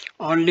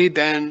 Only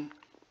then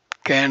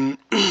can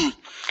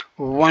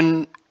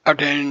one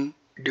attain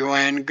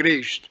divine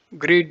grace.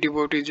 Great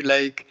devotees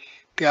like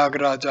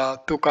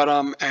Tyagaraja,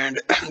 Tukaram, and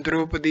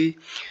Draupadi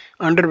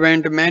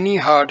underwent many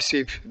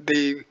hardships.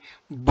 They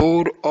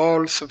bore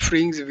all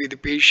sufferings with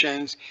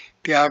patience.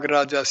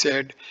 Tyagaraja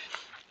said,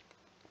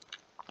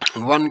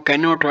 one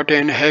cannot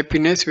attain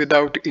happiness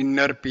without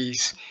inner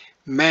peace.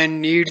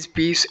 Man needs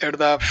peace at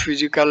the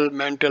physical,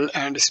 mental,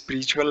 and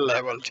spiritual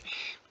levels.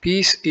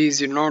 Peace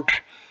is not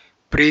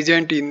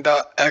present in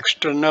the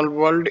external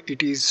world,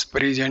 it is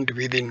present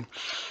within.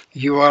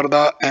 You are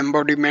the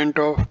embodiment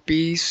of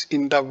peace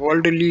in the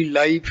worldly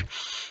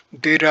life.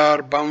 There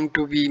are bound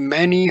to be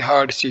many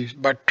hardships,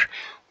 but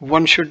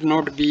one should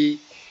not be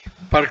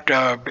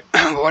perturbed.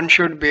 One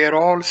should bear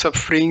all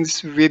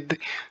sufferings with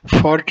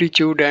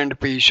fortitude and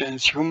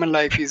patience. Human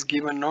life is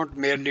given not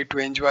merely to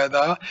enjoy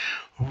the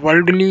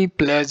worldly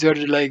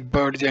pleasures like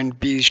birds and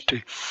beasts.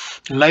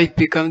 Life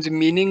becomes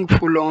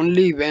meaningful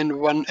only when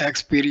one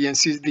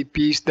experiences the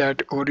peace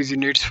that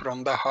originates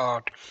from the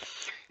heart.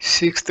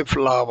 Sixth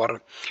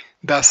flower.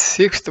 The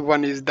sixth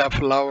one is the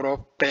flower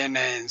of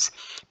penance.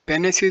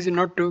 Penance is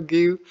not to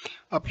give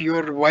up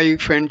your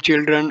wife and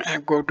children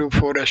and go to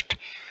forest.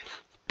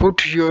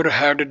 Put your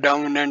head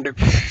down and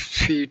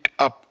feet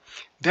up.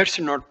 That's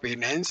not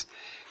penance.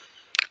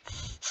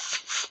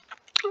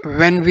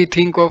 When we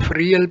think of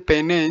real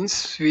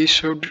penance, we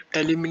should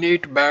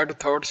eliminate bad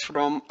thoughts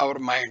from our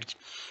minds.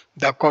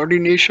 The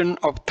coordination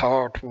of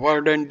thought,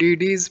 word, and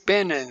deed is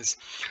penance.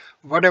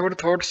 Whatever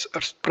thoughts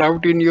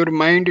sprout in your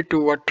mind,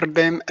 to utter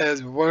them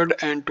as word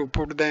and to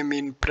put them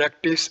in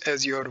practice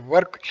as your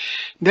work,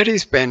 that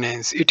is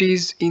penance. It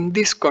is in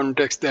this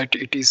context that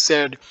it is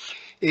said,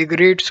 a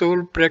great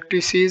soul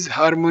practices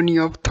harmony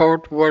of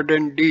thought, word,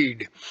 and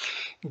deed.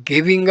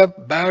 Giving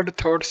up bad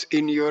thoughts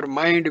in your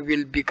mind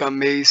will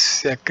become a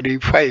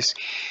sacrifice.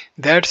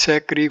 That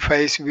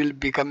sacrifice will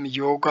become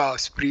yoga,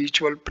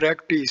 spiritual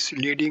practice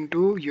leading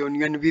to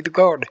union with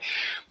God.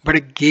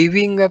 But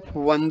giving up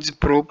one's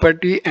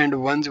property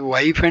and one's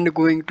wife and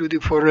going to the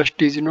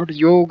forest is not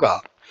yoga.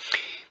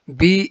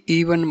 Be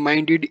even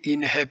minded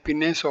in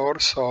happiness or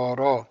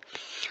sorrow.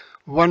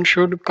 One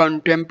should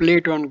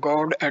contemplate on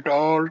God at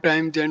all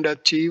times and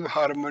achieve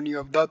harmony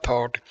of the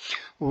thought,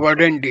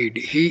 word, and deed.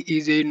 He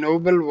is a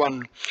noble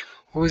one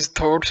whose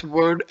thoughts,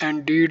 word,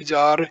 and deeds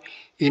are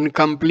in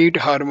complete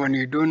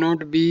harmony. Do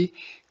not be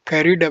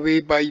carried away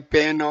by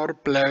pain or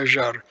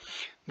pleasure.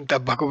 The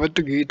Bhagavad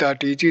Gita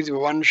teaches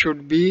one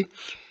should be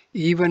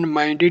even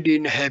minded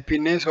in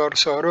happiness or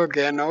sorrow,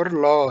 gain or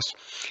loss,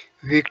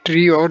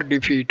 victory or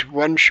defeat.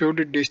 One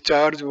should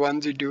discharge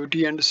one's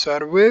duty and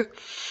serve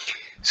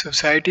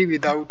society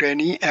without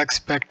any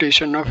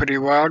expectation of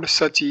reward.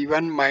 Such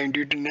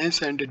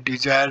even-mindedness and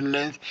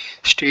desireless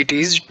state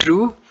is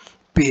true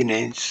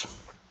penance.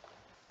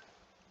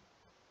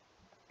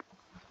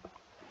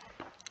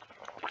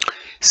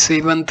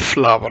 Seventh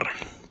flower.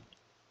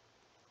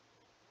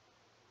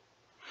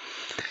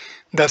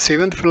 The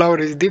seventh flower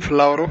is the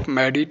flower of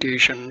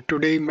meditation.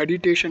 Today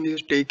meditation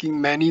is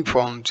taking many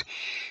forms.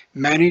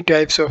 Many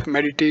types of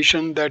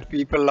meditation that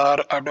people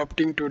are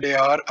adopting today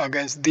are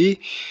against the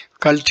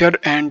culture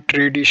and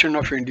tradition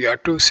of India.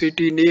 To sit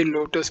in a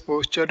lotus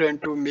posture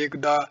and to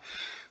make the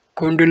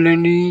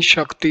Kundalini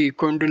Shakti,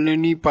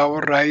 Kundalini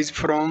power rise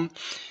from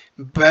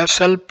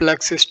basal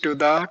plexus to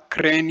the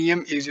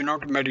cranium is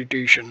not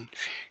meditation.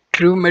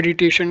 True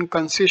meditation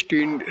consists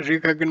in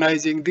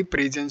recognizing the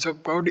presence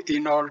of God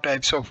in all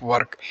types of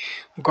work.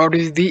 God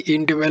is the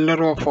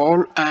indweller of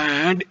all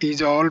and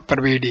is all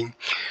pervading.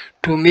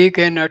 To make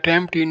an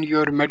attempt in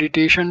your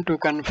meditation to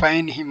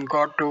confine Him,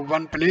 God, to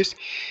one place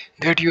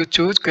that you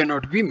choose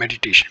cannot be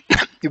meditation.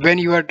 When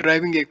you are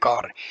driving a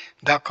car,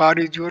 the car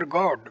is your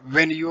God.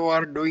 When you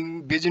are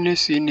doing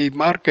business in a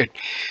market,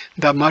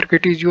 the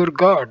market is your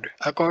God.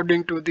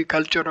 According to the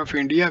culture of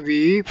India,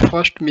 we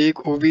first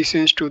make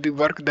obeisance to the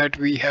work that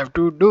we have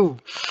to do.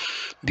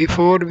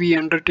 Before we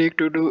undertake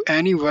to do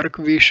any work,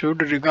 we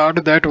should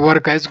regard that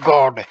work as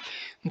God.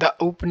 The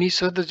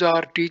Upanishads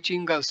are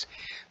teaching us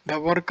the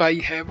work I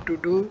have to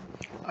do,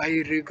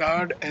 I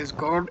regard as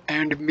God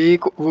and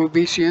make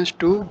obeisance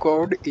to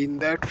God in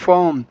that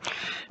form.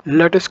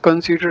 Let us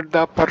consider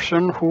the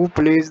person who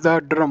plays the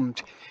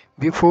drums.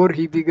 Before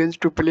he begins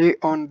to play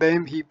on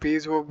them, he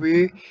pays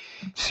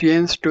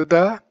obeisance to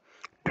the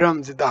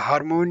drums. The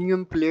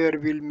harmonium player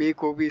will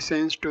make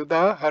obeisance to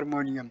the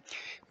harmonium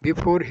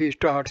before he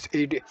starts.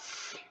 A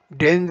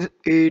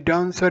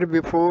dancer,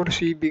 before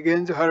she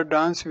begins her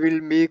dance,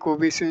 will make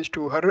obeisance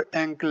to her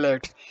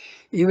anklets.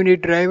 Even a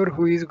driver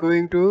who is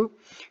going to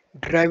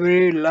drive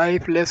a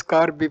lifeless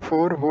car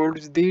before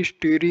holds the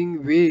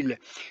steering wheel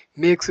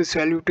makes a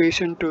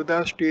salutation to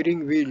the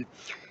steering wheel.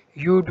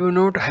 You do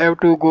not have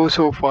to go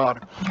so far.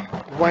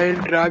 While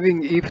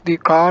driving, if the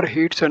car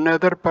hits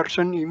another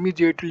person,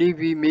 immediately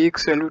we make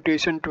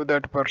salutation to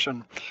that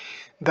person.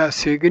 The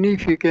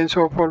significance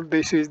of all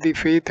this is the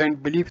faith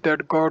and belief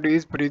that God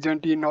is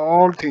present in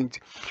all things.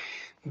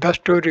 Thus,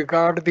 to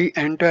regard the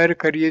entire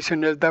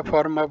creation as the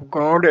form of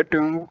God,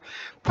 to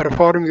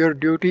perform your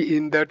duty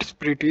in that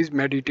spirit is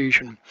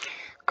meditation.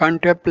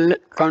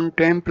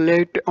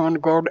 Contemplate on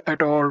God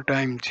at all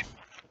times.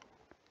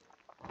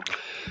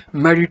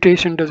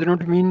 Meditation does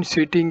not mean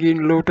sitting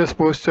in lotus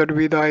posture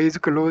with eyes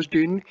closed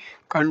in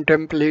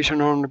contemplation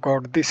on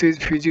God. This is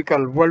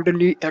physical,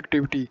 worldly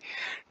activity.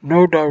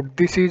 No doubt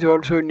this is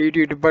also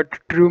needed, but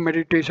true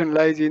meditation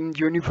lies in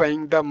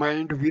unifying the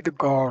mind with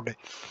God.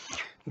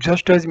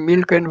 Just as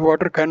milk and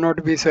water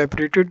cannot be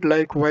separated,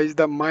 likewise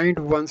the mind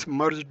once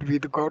merged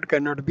with God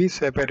cannot be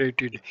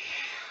separated.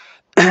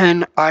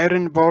 An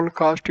iron ball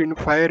cast in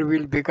fire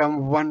will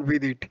become one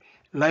with it.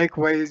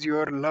 Likewise,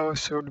 your love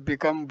should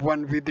become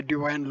one with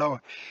divine love.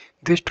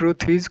 This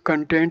truth is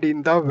contained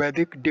in the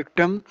Vedic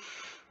dictum,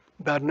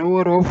 the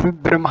knower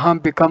of Brahma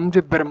becomes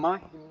Brahma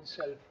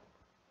himself.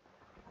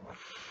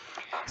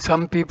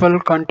 Some people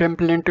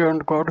contemplate on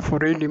God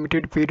for a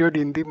limited period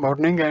in the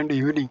morning and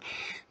evening.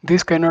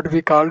 This cannot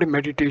be called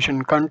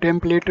meditation.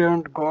 Contemplate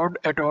on God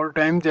at all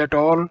times, at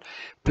all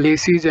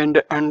places,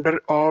 and under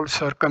all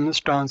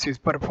circumstances.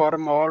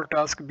 Perform all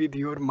tasks with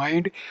your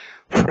mind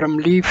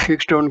firmly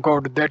fixed on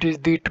God. That is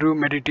the true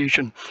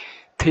meditation.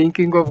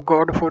 Thinking of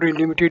God for a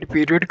limited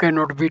period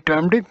cannot be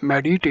termed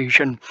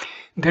meditation.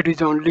 That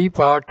is only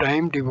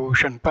part-time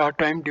devotion.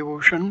 Part-time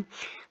devotion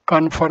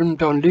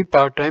confirms only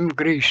part-time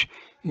grace.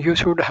 You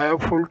should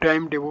have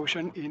full-time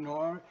devotion in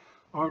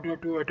order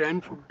to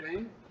attain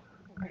full-time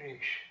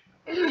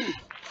grace.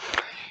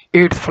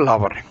 Eighth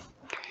flower.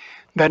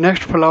 The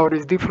next flower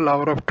is the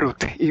flower of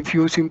truth. If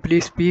you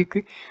simply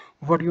speak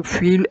what you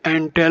feel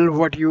and tell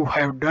what you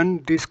have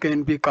done, this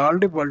can be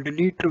called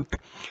worldly truth.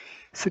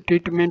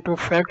 Statement of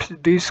facts,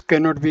 this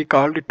cannot be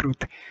called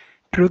truth.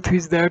 Truth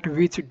is that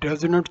which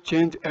does not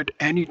change at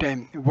any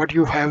time. What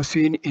you have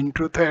seen in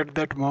truth at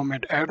that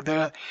moment, at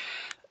the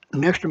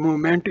next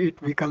moment it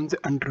becomes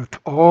untruth.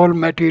 All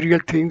material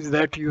things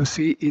that you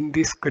see in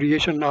this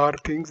creation are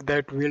things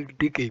that will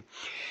decay,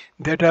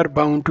 that are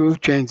bound to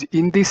change.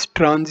 In this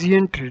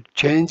transient,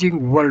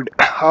 changing world,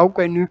 how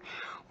can you,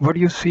 what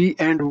you see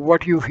and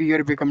what you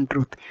hear become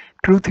truth?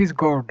 Truth is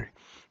God.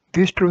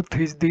 This truth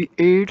is the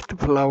eighth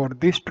flower.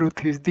 This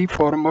truth is the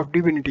form of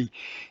divinity.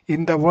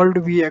 In the world,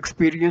 we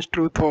experience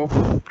truth of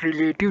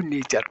relative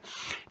nature.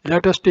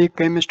 Let us take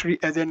chemistry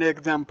as an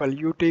example.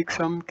 You take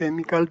some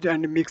chemicals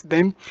and mix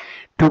them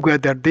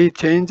together. They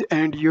change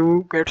and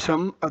you get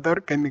some other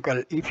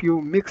chemical. If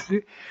you mix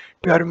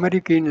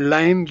turmeric in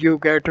lime, you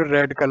get a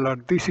red color.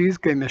 This is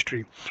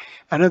chemistry.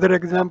 Another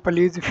example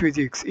is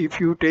physics. If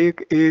you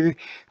take a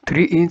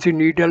 3-inch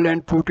needle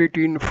and put it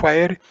in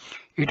fire,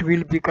 it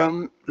will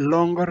become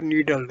longer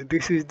needle.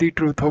 This is the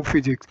truth of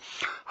physics.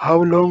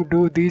 How long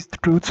do these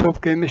truths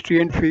of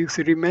chemistry and physics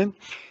remain?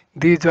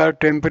 These are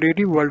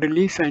temporary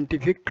worldly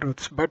scientific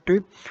truths, but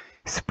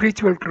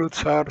spiritual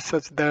truths are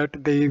such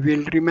that they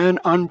will remain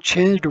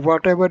unchanged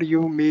whatever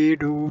you may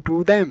do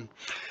to them,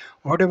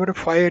 whatever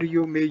fire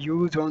you may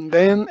use on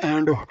them,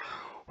 and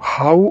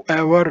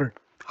howsoever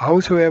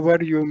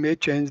you may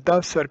change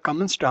the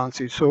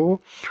circumstances.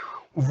 So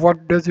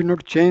what does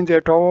not change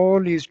at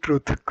all is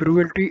truth.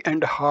 Cruelty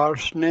and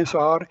harshness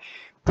are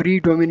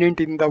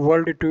predominant in the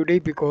world today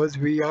because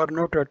we are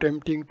not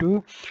attempting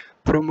to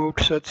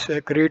promote such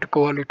sacred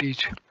qualities.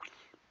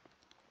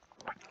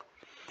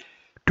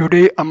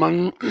 Today,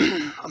 among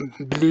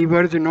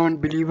believers,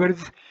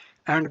 non-believers,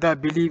 and the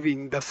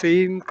believing, the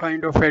same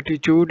kind of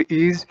attitude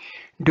is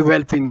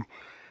developing.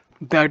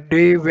 That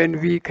day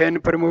when we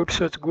can promote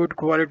such good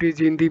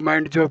qualities in the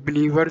minds of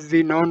believers,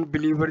 the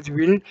non-believers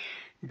will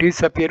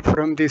disappear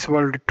from this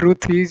world.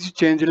 Truth is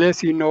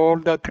changeless in all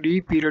the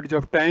three periods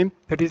of time,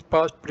 that is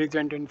past,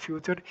 present and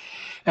future.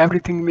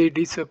 Everything may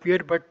disappear,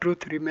 but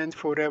truth remains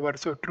forever.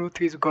 So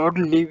truth is God.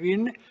 Live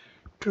in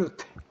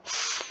truth.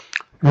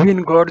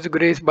 Win God's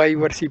grace by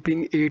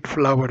worshipping 8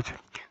 flowers.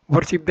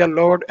 Worship the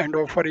Lord and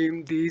offer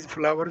Him these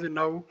flowers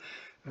now.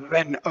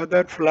 When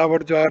other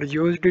flowers are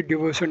used,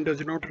 devotion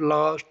does not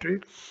last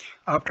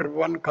after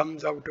one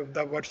comes out of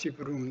the worship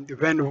room.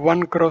 When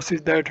one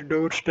crosses that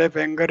doorstep,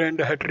 anger and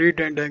hatred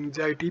and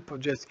anxiety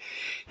possess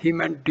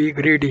him and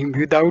degrade him.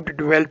 Without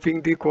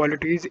developing the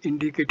qualities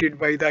indicated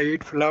by the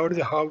 8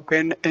 flowers, how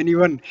can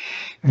anyone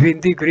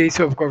win the grace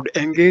of God?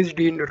 Engaged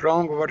in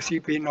wrong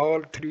worship in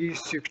all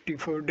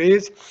 364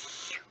 days,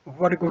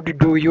 what good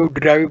do you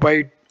derive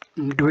by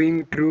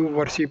doing true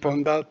worship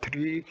on the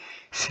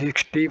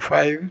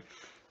 365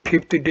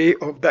 fifth day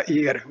of the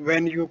year?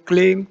 When you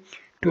claim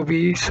to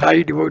be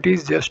Sai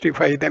devotees,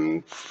 justify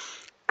them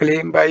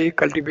claim by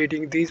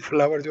cultivating these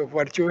flowers of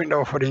virtue and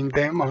offering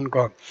them on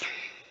God.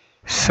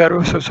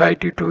 Serve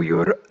society to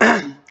your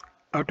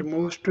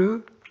utmost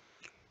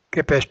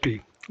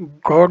capacity.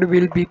 God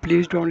will be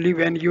pleased only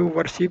when you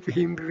worship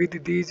Him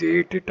with these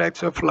 8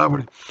 types of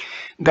flowers.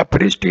 The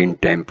priest in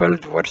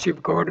temples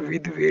worship God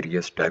with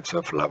various types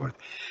of flowers.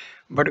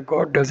 But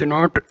God does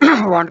not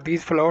want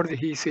these flowers.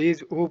 He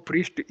says, "O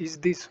priest, is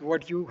this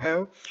what you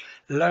have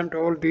learned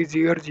all these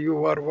years?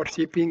 You are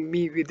worshipping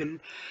me with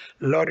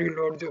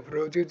laurel of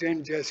roses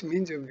and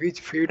jasmines, which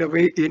fade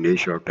away in a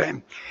short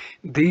time.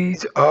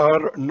 These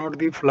are not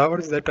the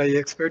flowers that I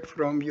expect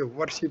from you.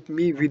 Worship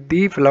me with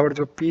the flowers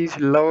of peace,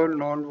 love,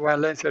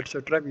 non-violence,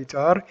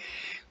 etc.,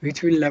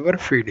 which will never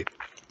fade."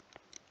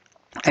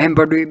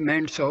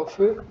 Embodiments of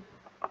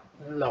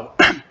love.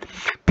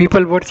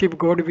 People worship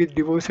God with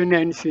devotion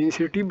and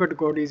sincerity, but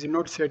God is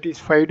not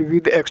satisfied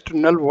with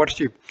external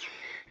worship.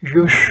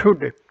 You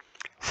should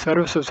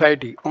serve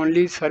society.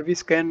 Only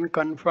service can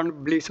confer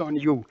bliss on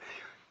you.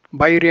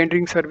 By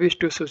rendering service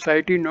to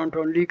society, not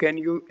only can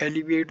you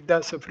alleviate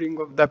the suffering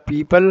of the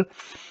people,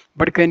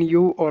 but can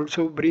you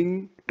also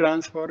bring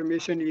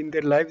transformation in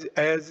their lives.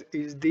 As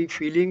is the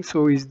feeling,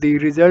 so is the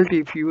result.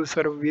 If you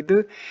serve with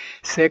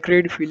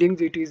sacred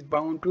feelings, it is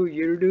bound to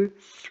yield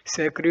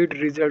sacred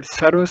results.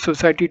 Serve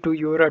society to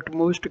your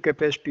utmost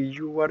capacity.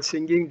 You are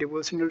singing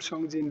devotional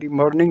songs in the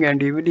morning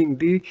and evening.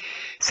 The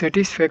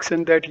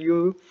satisfaction that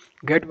you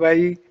get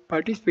by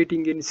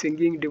participating in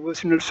singing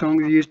devotional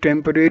songs is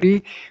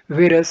temporary,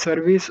 whereas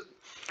service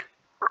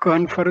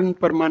confirm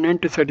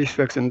permanent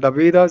satisfaction. The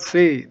Vedas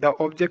say the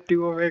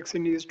objective of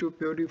action is to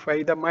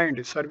purify the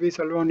mind. Service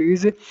alone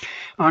is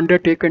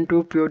undertaken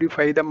to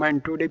purify the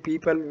mind. Today,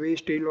 people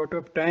waste a lot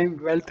of time,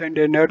 wealth, and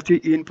energy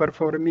in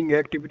performing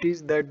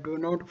activities that do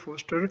not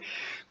foster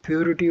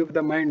purity of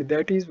the mind.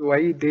 That is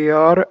why they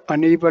are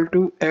unable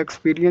to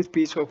experience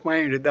peace of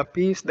mind. The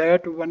peace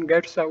that one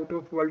gets out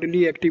of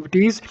worldly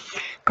activities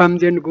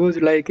comes and goes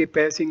like a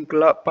passing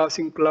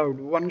cloud.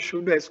 One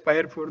should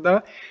aspire for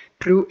the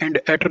true and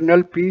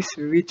eternal peace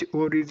which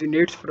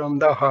originates from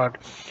the heart.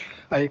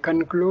 I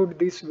conclude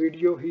this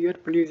video here.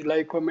 Please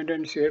like, comment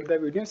and share the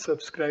video.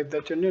 Subscribe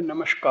the channel.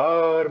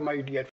 Namaskar, my dear.